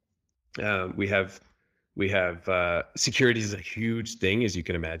us. We have security is a huge thing, as you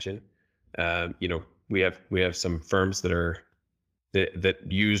can imagine. You know, we have some firms that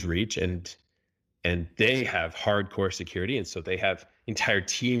use Reach and they have hardcore security, and so they have entire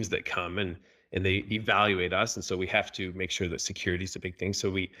teams that come and they evaluate us, and so we have to make sure that security is a big thing. So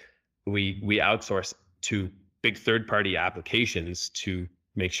we outsource to big third-party applications to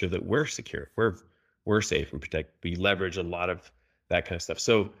make sure that we're secure, we're safe and protect. We leverage a lot of that kind of stuff.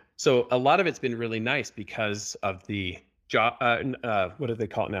 So a lot of it's been really nice because of the job. What do they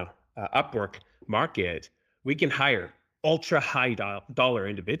call it now? Upwork market. We can hire ultra high dollar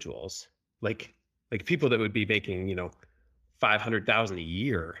individuals, like people that would be making, you know, $500,000 a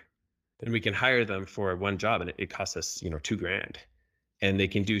year, and we can hire them for one job, and it costs us, you know, $2,000, and they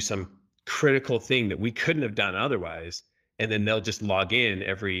can do some critical thing that we couldn't have done otherwise, and then they'll just log in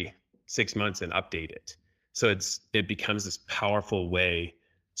every 6 months and update it. So it becomes this powerful way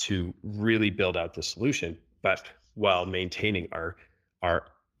to really build out the solution, but while maintaining our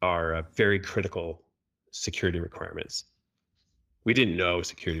very critical security requirements. We didn't know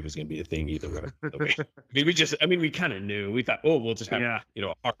security was going to be a thing either. I mean, we kind of knew. We thought, oh, we'll just have, you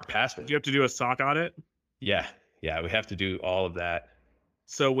know, our password. Do you have to do a SOC audit? Yeah, we have to do all of that.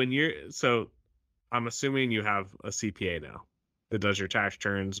 So I'm assuming you have a CPA now that does your tax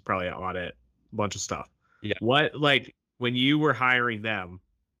returns, probably an audit, a bunch of stuff. Yeah. What, like, when you were hiring them,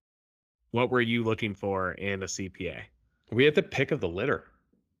 what were you looking for in a CPA? We had the pick of the litter.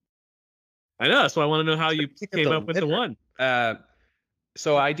 I know. So I want to know how you came up with the one.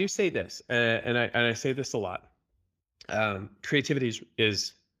 So I do say this, and I say this a lot. Creativity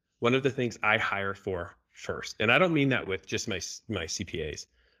is one of the things I hire for first, and I don't mean that with just my CPAs.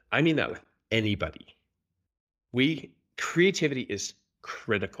 I mean that with anybody. Creativity is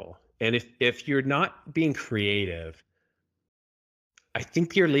critical, and if you're not being creative, I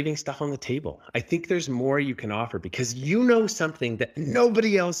think you're leaving stuff on the table. I think there's more you can offer because you know something that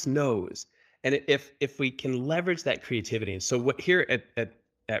nobody else knows. And if we can leverage that creativity, and so what here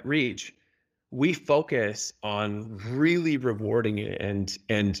at Reach, we focus on really rewarding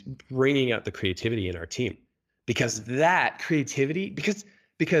and bringing out the creativity in our team, because that creativity,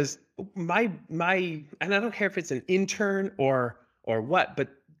 because my and I don't care if it's an intern or what, but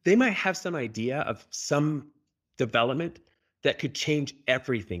they might have some idea of some development that could change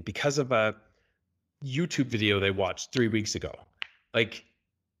everything because of a YouTube video they watched 3 weeks ago. Like,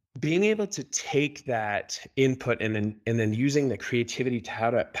 being able to take that input and then using the creativity to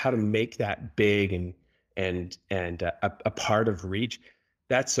how to make that big and a part of Reach,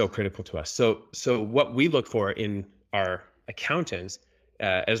 that's so critical to us. So what we look for in our accountants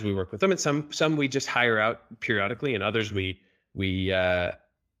as we work with them, and some we just hire out periodically, and others we you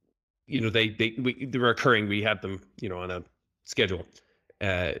know, they're recurring. We have them, you know, on a schedule,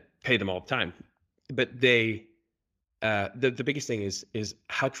 pay them all the time, but they. The biggest thing is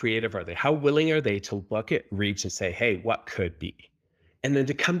how creative are they? How willing are they to look at Reach and say, hey, what could be? And then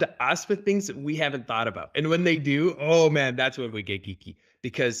to come to us with things that we haven't thought about. And when they do, oh man, that's when we get geeky,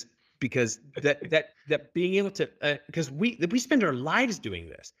 because that being able to, because we spend our lives doing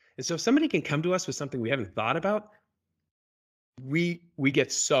this. And so if somebody can come to us with something we haven't thought about, we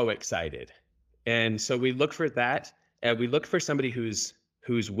get so excited. And so we look for that. And we look for somebody who's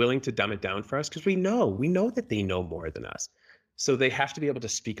willing to dumb it down for us, because we know that they know more than us. So they have to be able to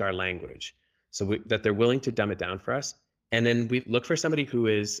speak our language, so that they're willing to dumb it down for us. And then we look for somebody who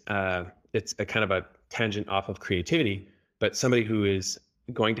is, it's a kind of a tangent off of creativity, but somebody who is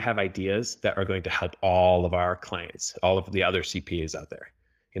going to have ideas that are going to help all of our clients, all of the other CPAs out there.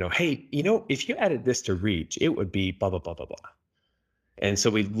 You know, hey, you know, if you added this to Reach, it would be blah, blah, blah, blah, blah. And so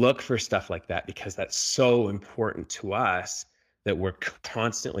we look for stuff like that because that's so important to us, that we're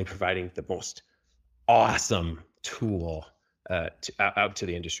constantly providing the most awesome tool out to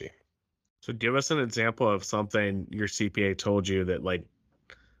the industry. So give us an example of something your CPA told you that like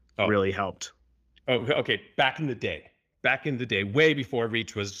Oh. really helped. Oh, okay. Back in the day, way before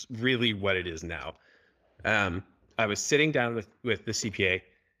Reach was really what it is now. I was sitting down with the CPA,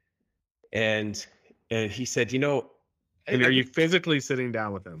 and he said, And are you physically sitting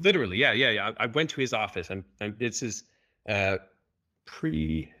down with him? literally, yeah. I went to his office. This is oh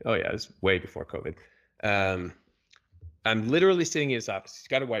yeah, it's way before COVID. I'm literally sitting in his office. He's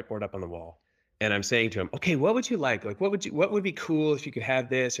got a whiteboard up on the wall, and I'm saying to him, okay, what would you like? Like, what would be cool if you could have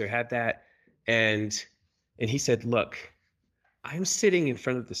this or have that? And he said, look, I'm sitting in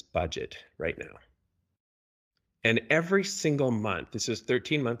front of this budget right now. And every single month, this is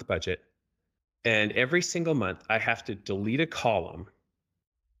 13-month budget, and every single month I have to delete a column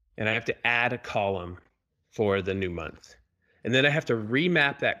and I have to add a column for the new month. And then I have to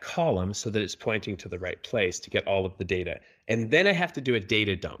remap that column so that it's pointing to the right place to get all of the data. And then I have to do a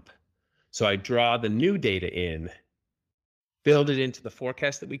data dump. So I draw the new data in, build it into the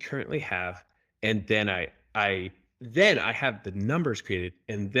forecast that we currently have, and then I have the numbers created,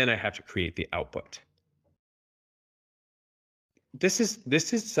 and then I have to create the output. This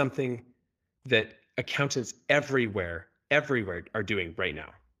is something that accountants everywhere are doing right now,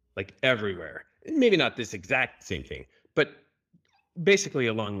 like everywhere. Maybe not this exact same thing, but basically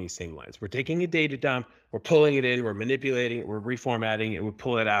along these same lines. We're taking a data dump, we're pulling it in, we're manipulating it, we're reformatting it, we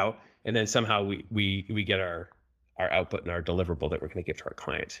pull it out, and then somehow we get our output and our deliverable that we're going to give to our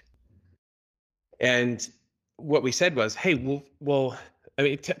client. And what we said was, hey, well, I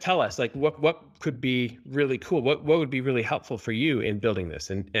mean, tell us, like, what could be really cool? What would be really helpful for you in building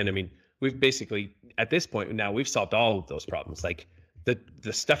this? And I mean, we've basically, at this point now, we've solved all of those problems. Like the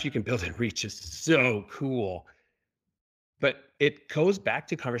stuff you can build in Reach is so cool. But it goes back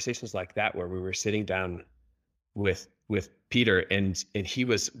to conversations like that where we were sitting down with Peter and he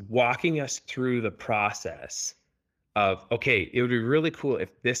was walking us through the process of, okay, it would be really cool if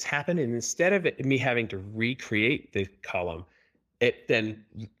this happened, and instead of me having to recreate the column, it then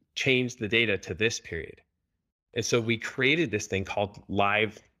changed the data to this period. And so we created this thing called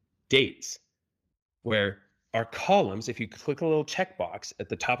live dates, where our columns, if you click a little checkbox at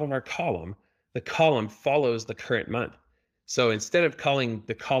the top of our column, the column follows the current month. So instead of calling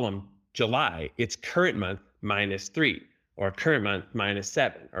the column July, it's current month -3 or current month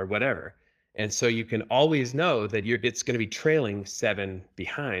 -7 or whatever. And so you can always know that it's going to be trailing 7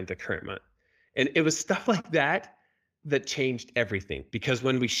 behind the current month. And it was stuff like that changed everything, because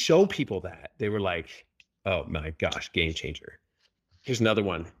when we show people that, they were like, oh my gosh, game changer. Here's another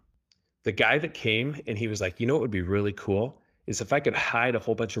one. The guy that came and he was like, what would be really cool is if I could hide a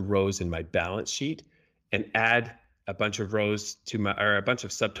whole bunch of rows in my balance sheet and add a bunch of rows or a bunch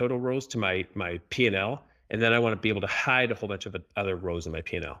of subtotal rows to my P&L. And then I want to be able to hide a whole bunch of other rows in my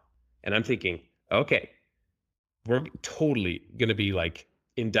P&L. And I'm thinking, okay, we're totally going to be like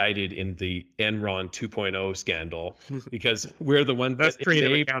indicted in the Enron 2.0 scandal because we're the one that's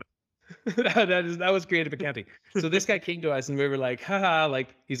creative accounting. that was creative accounting. So this guy came to us and we were like, haha,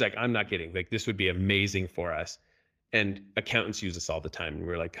 like, he's like, I'm not kidding. Like, this would be amazing for us. And accountants use this all the time. And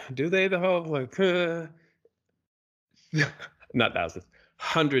we're like, do they though? Like, not thousands,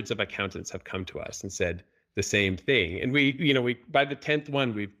 hundreds of accountants have come to us and said the same thing. And we by the 10th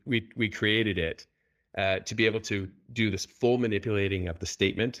one, we created it to be able to do this full manipulating of the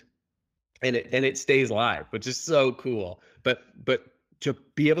statement, and it stays live, which is so cool. But to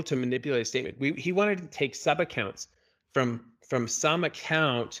be able to manipulate a statement, he wanted to take sub accounts from some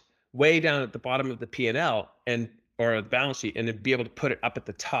account way down at the bottom of the P&L or the balance sheet, and then be able to put it up at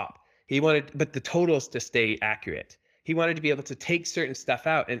the top. But the totals to stay accurate. He wanted to be able to take certain stuff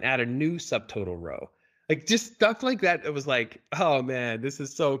out and add a new subtotal row. Like just stuff like that. It was like, oh man, this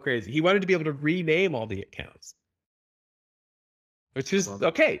is so crazy. He wanted to be able to rename all the accounts, which is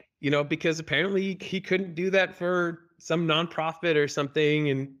okay, because apparently he couldn't do that for some nonprofit or something,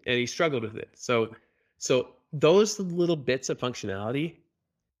 and he struggled with it. So those little bits of functionality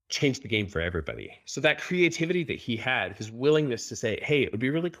changed the game for everybody. So that creativity that he had, his willingness to say, hey, it would be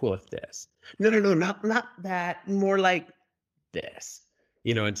really cool if this. No, not that, more like this,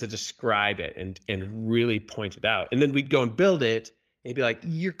 and to describe it and really point it out. And then we'd go and build it and he'd be like,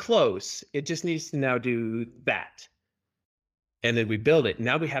 you're close. It just needs to now do that. And then we build it.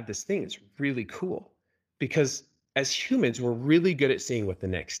 Now we have this thing that's really cool, because as humans, we're really good at seeing what the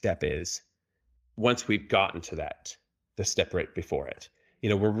next step is once we've gotten to the step right before it.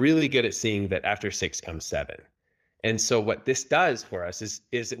 We're really good at seeing that after 6 comes 7. And so what this does for us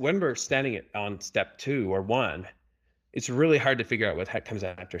is that when we're standing on step 2 or 1, it's really hard to figure out what comes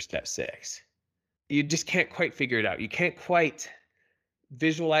after step 6. You just can't quite figure it out. You can't quite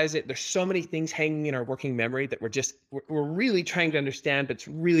visualize it. There's so many things hanging in our working memory that we're really trying to understand, but it's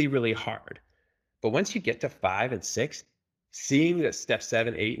really, really hard. But once you get to 5 and 6, seeing that step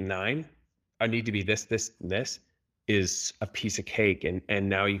 7, 8, and 9 need to be this, this, and this is a piece of cake. And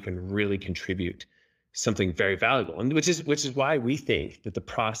now you can really contribute something very valuable. And which is why we think that the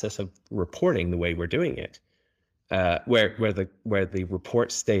process of reporting the way we're doing it, where the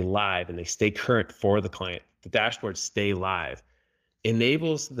reports stay live and they stay current for the client, the dashboards stay live,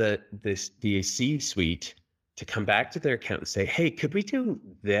 enables the C-suite to come back to their account and say, hey, could we do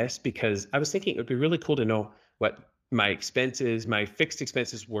this? Because I was thinking it would be really cool to know what my fixed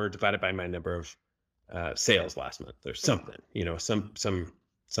expenses were divided by my number of sales last month or something,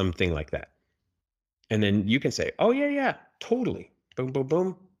 something like that. And then you can say, oh yeah, totally. Boom, boom,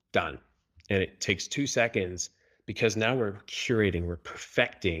 boom, done. And it takes 2 seconds because now we're curating, we're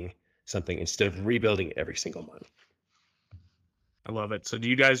perfecting something instead of rebuilding it every single month. I love it. So do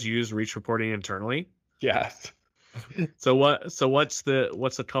you guys use reach reporting internally? Yes. So what's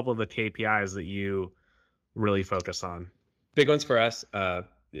a couple of the KPIs that you really focus on? Big ones for us,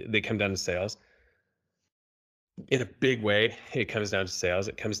 they come down to sales. In a big way, it comes down to sales.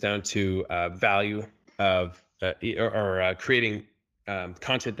 It comes down to value of creating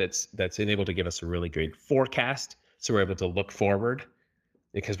content that's enabled to give us a really great forecast, so we're able to look forward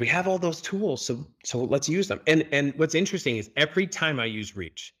because we have all those tools. So let's use them. And what's interesting is every time I use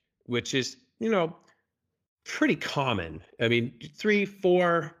Reach, which is pretty common. I mean,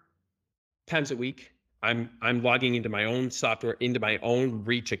 3-4 times a week, I'm logging into my own software, into my own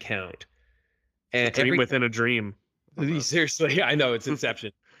Reach account. And dream within a dream. Seriously, I know, it's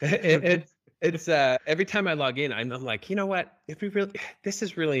Inception. It's every time I log in, I'm like, you know what? This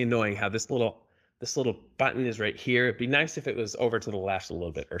is really annoying how this little button is right here. It'd be nice if it was over to the left a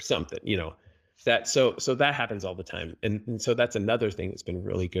little bit or something, So that happens all the time, and so that's another thing that's been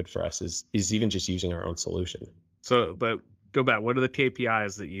really good for us is even just using our own solution. So, but go back. What are the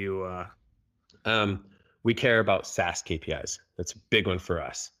KPIs that you? We care about SaaS KPIs. That's a big one for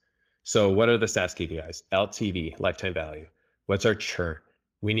us. So what are the SaaS KPIs? LTV, lifetime value. What's our churn?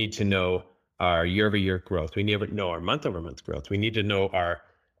 We need to know our year-over-year growth. We need to know our month-over-month growth. We need to know our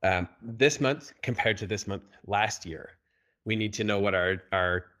this month compared to this month last year. We need to know what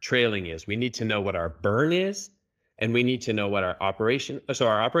our trailing is. We need to know what our burn is, and we need to know what our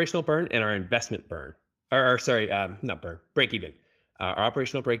operational burn and our investment burn, not burn, break even. Our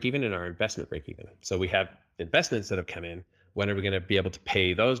operational break even and our investment break even. So we have investments that have come in. When are we going to be able to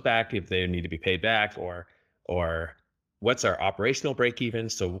pay those back if they need to be paid back, or what's our operational break even?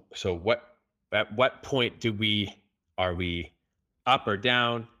 So at what point are we up or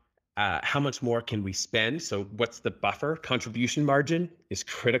down? How much more can we spend? So what's the buffer? Contribution margin is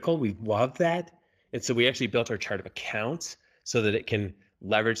critical. We love that. And so we actually built our chart of accounts so that it can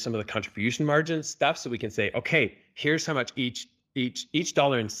leverage some of the contribution margin stuff. So we can say, okay, here's how much each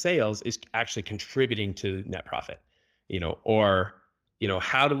dollar in sales is actually contributing to net profit,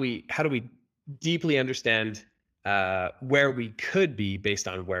 how do we deeply understand where we could be based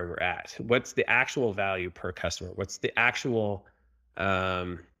on where we're at? What's the actual value per customer? What's the actual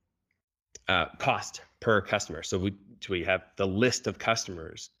cost per customer? So we have the list of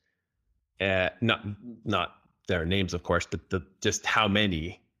customers, not their names, of course, but just how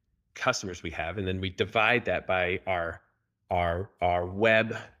many customers we have, and then we divide that by our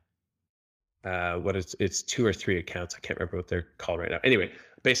web. It's 2 or 3 accounts. I can't remember what they're called right now. Anyway,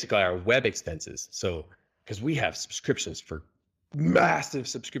 basically our web expenses. So because we have subscriptions for massive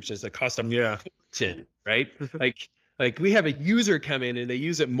subscriptions that cost them fortune, right? like we have a user come in and they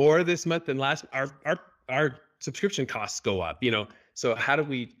use it more this month than last. Our subscription costs go up. So how do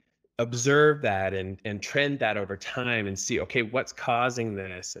we observe that and trend that over time and see, okay, what's causing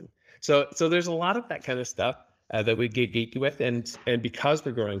this? And so there's a lot of that kind of stuff that we get geeky with, and because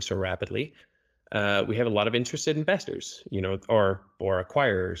we're growing so rapidly, we have a lot of interested investors, or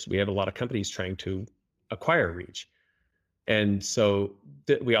acquirers. We have a lot of companies trying to acquire Reach, and so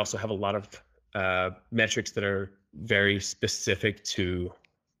we also have a lot of metrics that are very specific to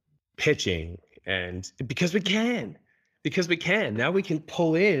pitching, and because we can now we can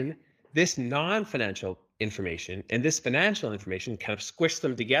pull in this non-financial information and this financial information, kind of squish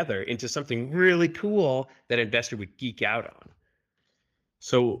them together into something really cool that an investor would geek out on.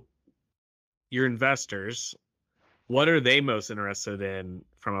 So your investors, what are they most interested in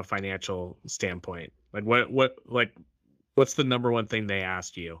from a financial standpoint? Like what's the number one thing they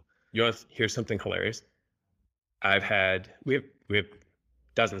ask you? You want to hear something hilarious? We have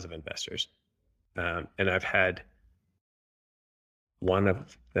dozens of investors, and I've had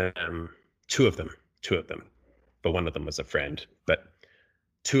two of them, but one of them was a friend. But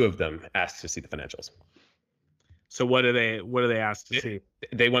 2 of them asked to see the financials. So what do they ask to see?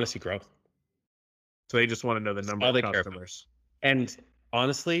 They want to see growth. So they just want to know the number all of they care about. customers. And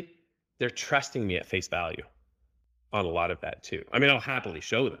honestly, they're trusting me at face value on a lot of that too. I mean, I'll happily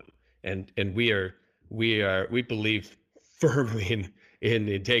show them. And we believe firmly in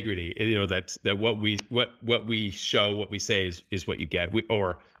integrity. You know, that what we show, what we say is what you get.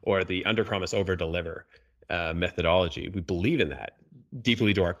 Or the under promise, over deliver methodology. We believe in that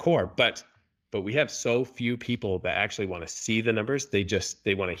deeply to our core. But we have so few people that actually want to see the numbers. They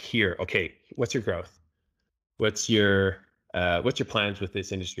want to hear, okay, what's your growth? What's your plans with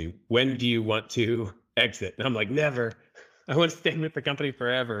this industry? When do you want to exit? And I'm like, never. I want to stay with the company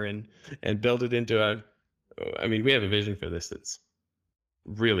forever and build it into we have a vision for this that's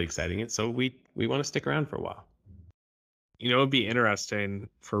really exciting. And so we want to stick around for a while. You know, it'd be interesting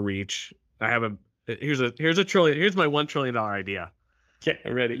for Reach. Here's my $1 trillion idea. Okay,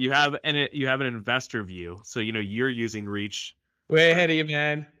 I'm ready. You have an investor view. So, you know, you're using Reach. Way ahead of you,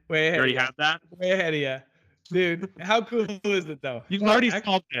 man. Way ahead. You already have that? Way ahead of you. Dude, how cool is it though? You've already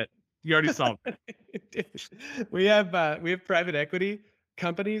solved it. You already solved it. We have private equity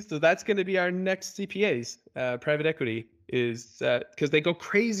companies, so that's going to be our next CPAs. Private equity is because they go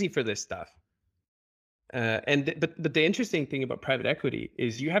crazy for this stuff. But the interesting thing about private equity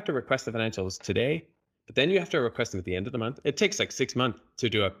is you have to request the financials today, but then you have to request them at the end of the month. It takes like 6 months to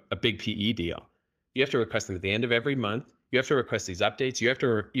do a big PE deal. You have to request them at the end of every month. You have to request these updates.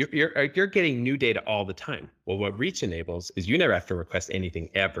 You're getting new data all the time. Well, what Reach enables is you never have to request anything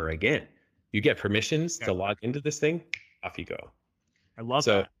ever again. You get permissions to log into this thing. Off you go. I love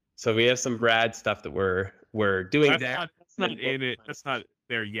that. So we have some rad stuff that we're doing. That's not in it. That's not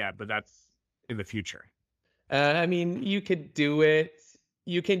there yet, but that's in the future. I mean, you could do it.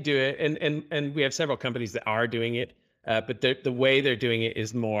 You can do it, and we have several companies that are doing it. But the way they're doing it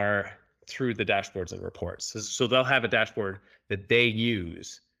is more through the dashboards and reports. So they'll have a dashboard that they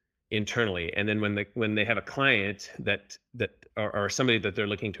use internally, and then when they have a client that or somebody that they're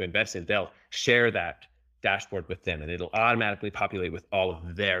looking to invest in, they'll share that dashboard with them, and it'll automatically populate with all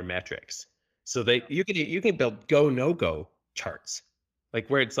of their metrics. So you can build go no go charts, like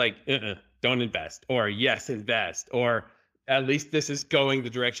where it's like don't invest, or yes invest, or at least this is going the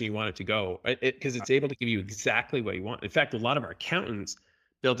direction you want it to go, because it's able to give you exactly what you want. In fact, a lot of our accountants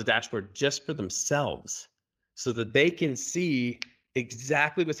build a dashboard just for themselves so that they can see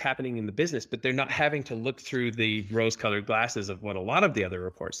exactly what's happening in the business, but they're not having to look through the rose-colored glasses of what a lot of the other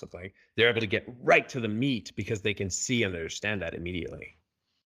reports look like. They're able to get right to the meat because they can see and understand that immediately.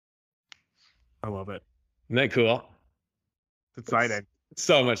 I love it. Isn't that cool? It's exciting. It's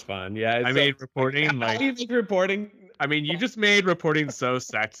so much fun. Yeah. Made reporting how do you make reporting? I mean, you just made reporting so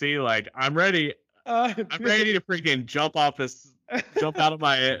sexy. Like, I'm ready. I'm ready to freaking jump out of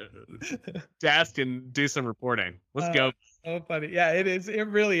my desk and do some reporting. Let's go. Oh, funny. Yeah, it is. It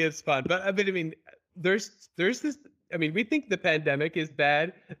really is fun. But I mean, there's this. I mean, we think the pandemic is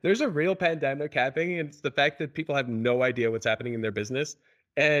bad. There's a real pandemic happening, and it's the fact that people have no idea what's happening in their business,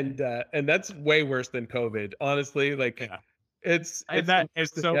 and that's way worse than COVID. Honestly, like, yeah. It's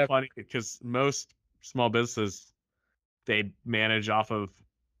so funny because most small businesses, they manage off of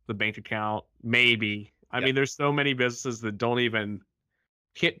the bank account. Maybe. I mean, there's so many businesses that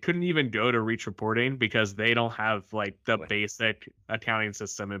couldn't even go to Reach reporting because they don't have like the basic accounting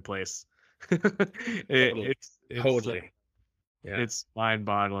system in place. It's totally. It's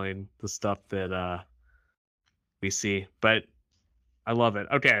mind-boggling, the stuff that we see. But I love it.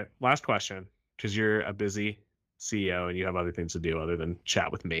 Okay, last question, because you're a busy CEO and you have other things to do other than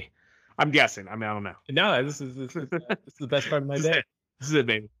chat with me. I'm guessing. I mean, I don't know. No, this is the best part of my day. This is it,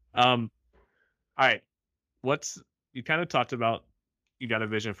 baby. All right. You kind of talked about, you got a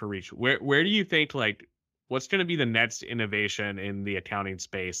vision for Reach. Where do you think, like, what's going to be the next innovation in the accounting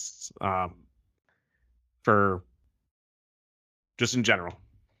space for just in general?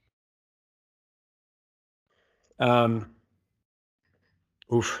 I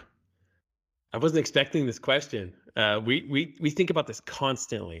wasn't expecting this question. We think about this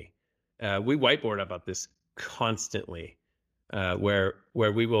constantly. We whiteboard about this constantly, where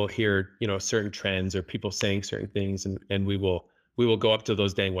we will hear, certain trends or people saying certain things, and we will go up to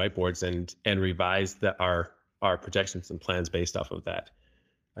those dang whiteboards and revise our projections and plans based off of that.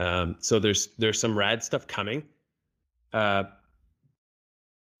 So there's some rad stuff coming. I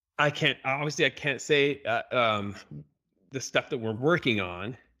can't say the stuff that we're working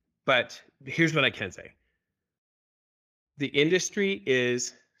on, but here's what I can say. The industry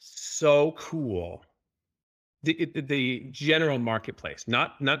is so cool. The general marketplace,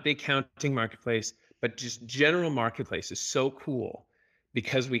 not the accounting marketplace, but just general marketplace is so cool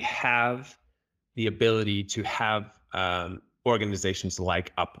because we have the ability to have organizations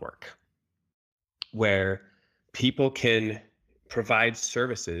like Upwork, where people can provide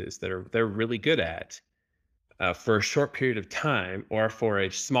services that they're really good at for a short period of time or for a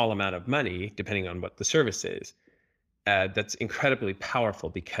small amount of money, depending on what the service is. That's incredibly powerful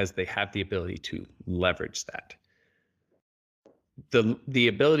because they have the ability to leverage that. The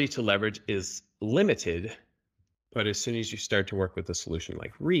ability to leverage is limited, but as soon as you start to work with a solution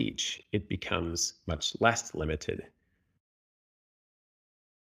like Reach, it becomes much less limited.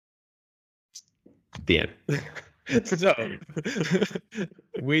 The end. So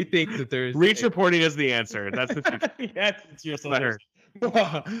we think that there's Reach reporting is the answer. That's the yes, it's your Letter.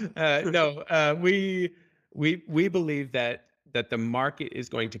 solution. No, we believe that the market is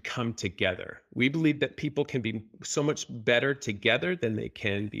going to come together. We believe that people can be so much better together than they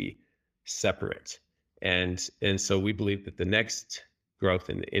can be separate. And so we believe that the next growth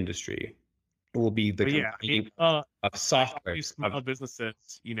in the industry will be the combining of software. These small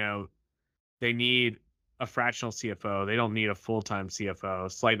businesses, you know, they need a fractional CFO. They don't need a full-time CFO.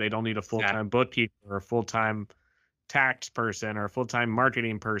 It's like they don't need a full-time bookkeeper or a full-time tax person or a full-time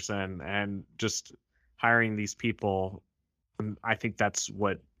marketing person, and just hiring these people. And I think that's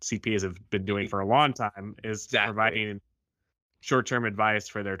what CPAs have been doing for a long time, is providing short-term advice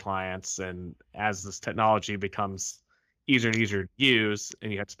for their clients. And as this technology becomes easier and easier to use,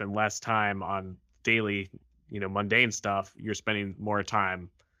 and you have to spend less time on daily, you know, mundane stuff, you're spending more time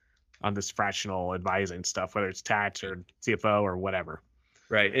on this fractional advising stuff, whether it's tax or CFO or whatever.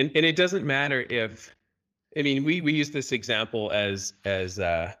 Right. And it doesn't matter if, I mean, we use this example as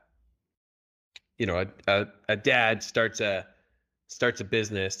you know, a dad starts a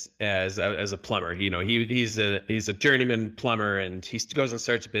business as a plumber. You know, he's a journeyman plumber, and he goes and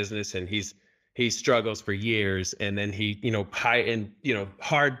starts a business, and he struggles for years, and then he, you know,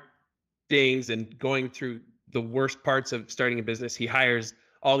 hard things and going through the worst parts of starting a business, he hires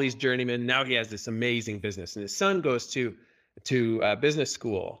all these journeymen. Now he has this amazing business, and his son goes to business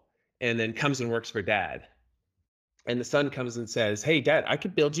school and then comes and works for dad. And the son comes and says, "Hey, Dad, I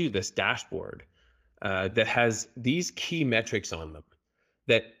could build you this dashboard that has these key metrics on them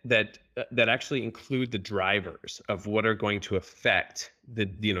that actually include the drivers of what are going to affect the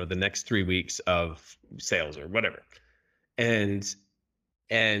next 3 weeks of sales or whatever." And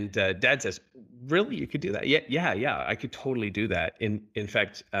Dad says, "Really, you could do that?" Yeah, I could totally do that. In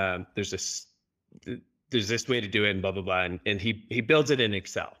fact, there's this way to do it, and blah blah blah. And he builds it in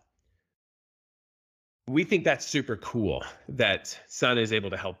Excel. We think that's super cool that son is able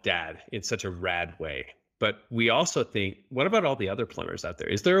to help dad in such a rad way. But we also think, what about all the other plumbers out there?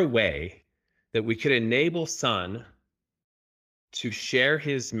 Is there a way that we could enable son to share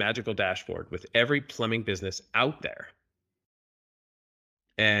his magical dashboard with every plumbing business out there,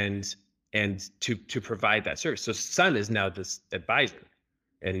 and to provide that service? So son is now this advisor,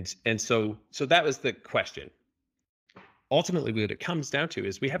 and so that was the question. Ultimately, what it comes down to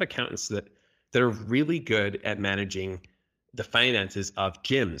is we have accountants that are really good at managing the finances of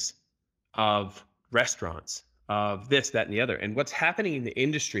gyms, of restaurants, of this, that, and the other. And what's happening in the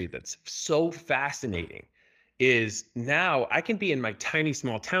industry that's so fascinating is now I can be in my tiny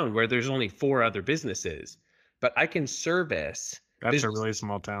small town where there's only 4 other businesses, but I can service. That's a really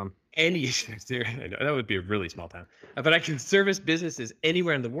small town. I know, that would be a really small town, but I can service businesses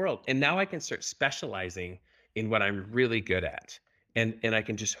anywhere in the world. And now I can start specializing in what I'm really good at. And I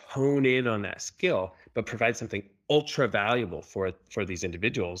can just hone in on that skill, but provide something ultra valuable for these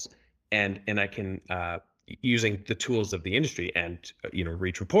individuals. And I can, using the tools of the industry and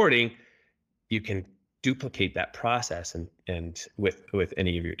Reach reporting, you can duplicate that process and with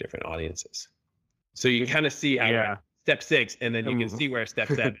any of your different audiences. So you can kind of see how step 6, and then you can see where step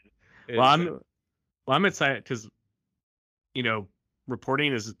 7 is. Well, I'm excited because,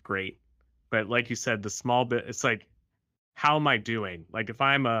 reporting is great, but like you said, the small bit, it's like, how am I doing? Like if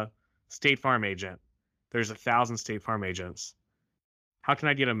I'm a State Farm agent, there's 1,000 State Farm agents. How can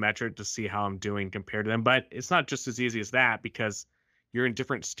I get a metric to see how I'm doing compared to them? But it's not just as easy as that, because you're in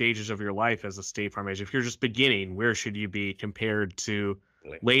different stages of your life as a State Farm agent. If you're just beginning, where should you be compared to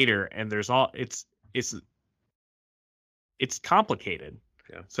later? And there's it's complicated.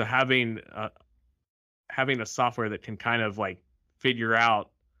 Yeah. So having a software that can kind of like figure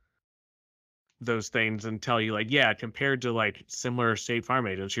out those things and tell you, like, yeah, compared to like similar State Farm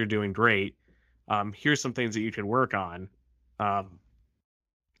agents, you're doing great. Here's some things that you can work on.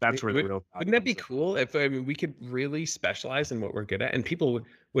 That's where the real. Wouldn't that be cool if we could really specialize in what we're good at, and people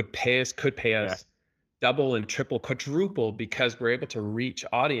could pay us double and triple, quadruple, because we're able to reach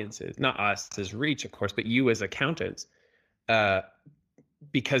audiences, not us as Reach, of course, but you as accountants,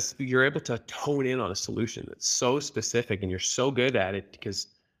 because you're able to hone in on a solution that's so specific and you're so good at it because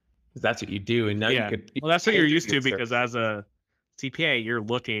that's what you do. And now Yeah. you could, Well, that's what you're used to Sure. because as a CPA, you're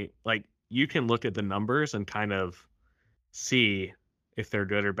looking like you can look at the numbers and kind of see if they're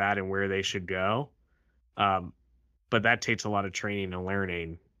good or bad and where they should go. But that takes a lot of training and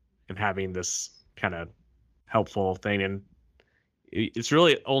learning and having this kind of helpful thing. And it's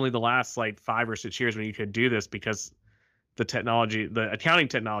really only the last like 5 or 6 years when you could do this because the technology, the accounting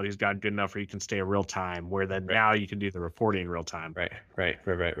technology has gotten good enough where you can stay in real time, where then now you can do the reporting in real time. Right.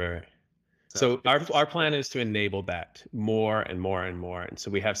 So our plan is to enable that more and more and more. And so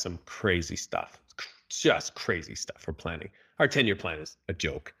we have some crazy stuff, just crazy stuff for planning. Our 10-year plan is a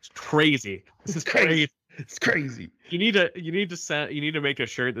joke. It's crazy. This is crazy. It's crazy. You need to make a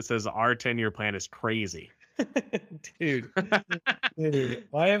shirt that says our 10-year plan is crazy. Dude,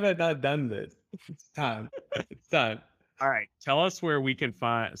 why have I not done this? It's time. All right. Tell us where we can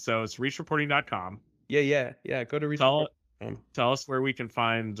find. So it's reachreporting.com. Yeah. Go to Tell us where we can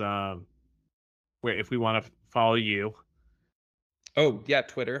find where if we want to follow you. Oh yeah,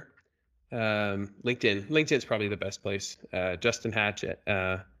 Twitter, LinkedIn. LinkedIn's probably the best place. Justin Hatch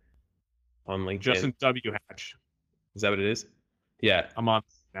on LinkedIn. Justin W. Hatch. Is that what it is? Yeah. I'm on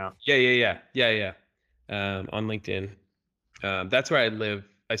now. Yeah. On LinkedIn. That's where I live.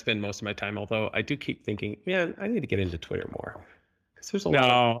 I spend most of my time, although I do keep thinking, man, I need to get into Twitter more. Because there's a lot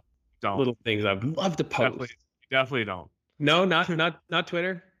of Don't. little things I'd love to post. Definitely don't. No, not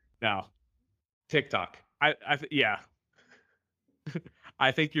Twitter. No. TikTok. Yeah.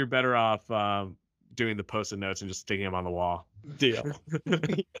 I think you're better off doing the post-it notes and just sticking them on the wall. Deal.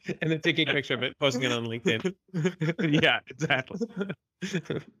 And then taking a picture of it, posting it on LinkedIn. Yeah, exactly.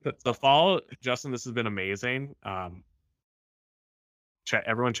 So follow Justin. This has been amazing.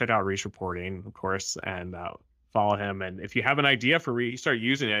 Everyone check out Reach Reporting, of course, and follow him. And if you have an idea for Reach, you start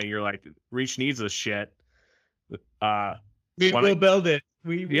using it, and you're like, Reach needs this shit. We'll build it.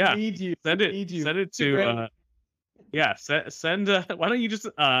 We need you. Send it to send why don't you just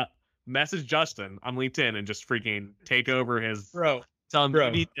message Justin on LinkedIn and just freaking take over his bro. Tell him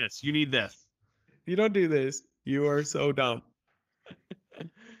you need this. If you don't do this, you are so dumb.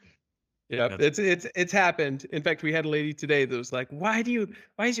 Yeah, it's happened. In fact, we had a lady today that was like, why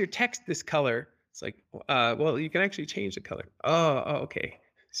is your text this color? It's like, well, you can actually change the color. Oh, okay.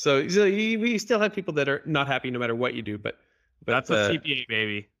 So we still have people that are not happy no matter what you do, but that's a CPA,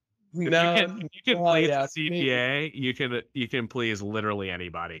 baby. No, you can please a CPA. Maybe. You can please literally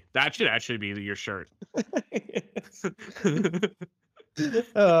anybody. That should actually be your shirt.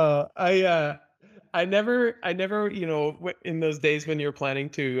 I never, in those days when you're planning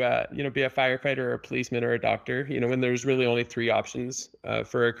to, be a firefighter or a policeman or a doctor, when there's really only 3 options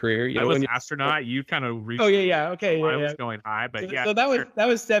for a career. I was an astronaut. You kind of reached. Oh yeah. Okay. I was going high, but yeah. So that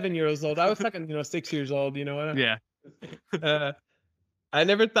was 7 years old. I was talking, 6 years old. Yeah. I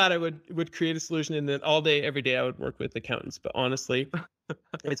never thought I would create a solution and that all day, every day I would work with accountants. But honestly,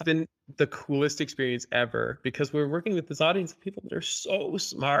 it's been the coolest experience ever because we're working with this audience of people that are so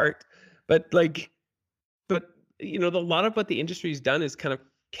smart, but a lot of what the industry's done is kind of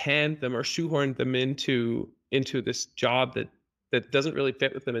canned them or shoehorned them into this job that doesn't really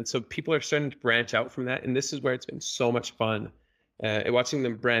fit with them. And so people are starting to branch out from that. And this is where it's been so much fun. Watching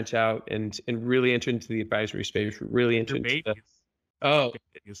them branch out and really enter into the advisory space, really enter into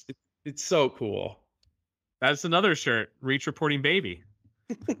it's so cool. That's another shirt, Reach Reporting Baby.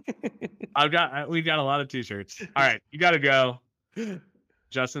 we've got a lot of t-shirts. All right, you got to go.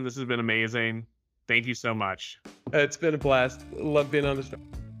 Justin, this has been amazing. Thank you so much. It's been a blast. Love being on the show.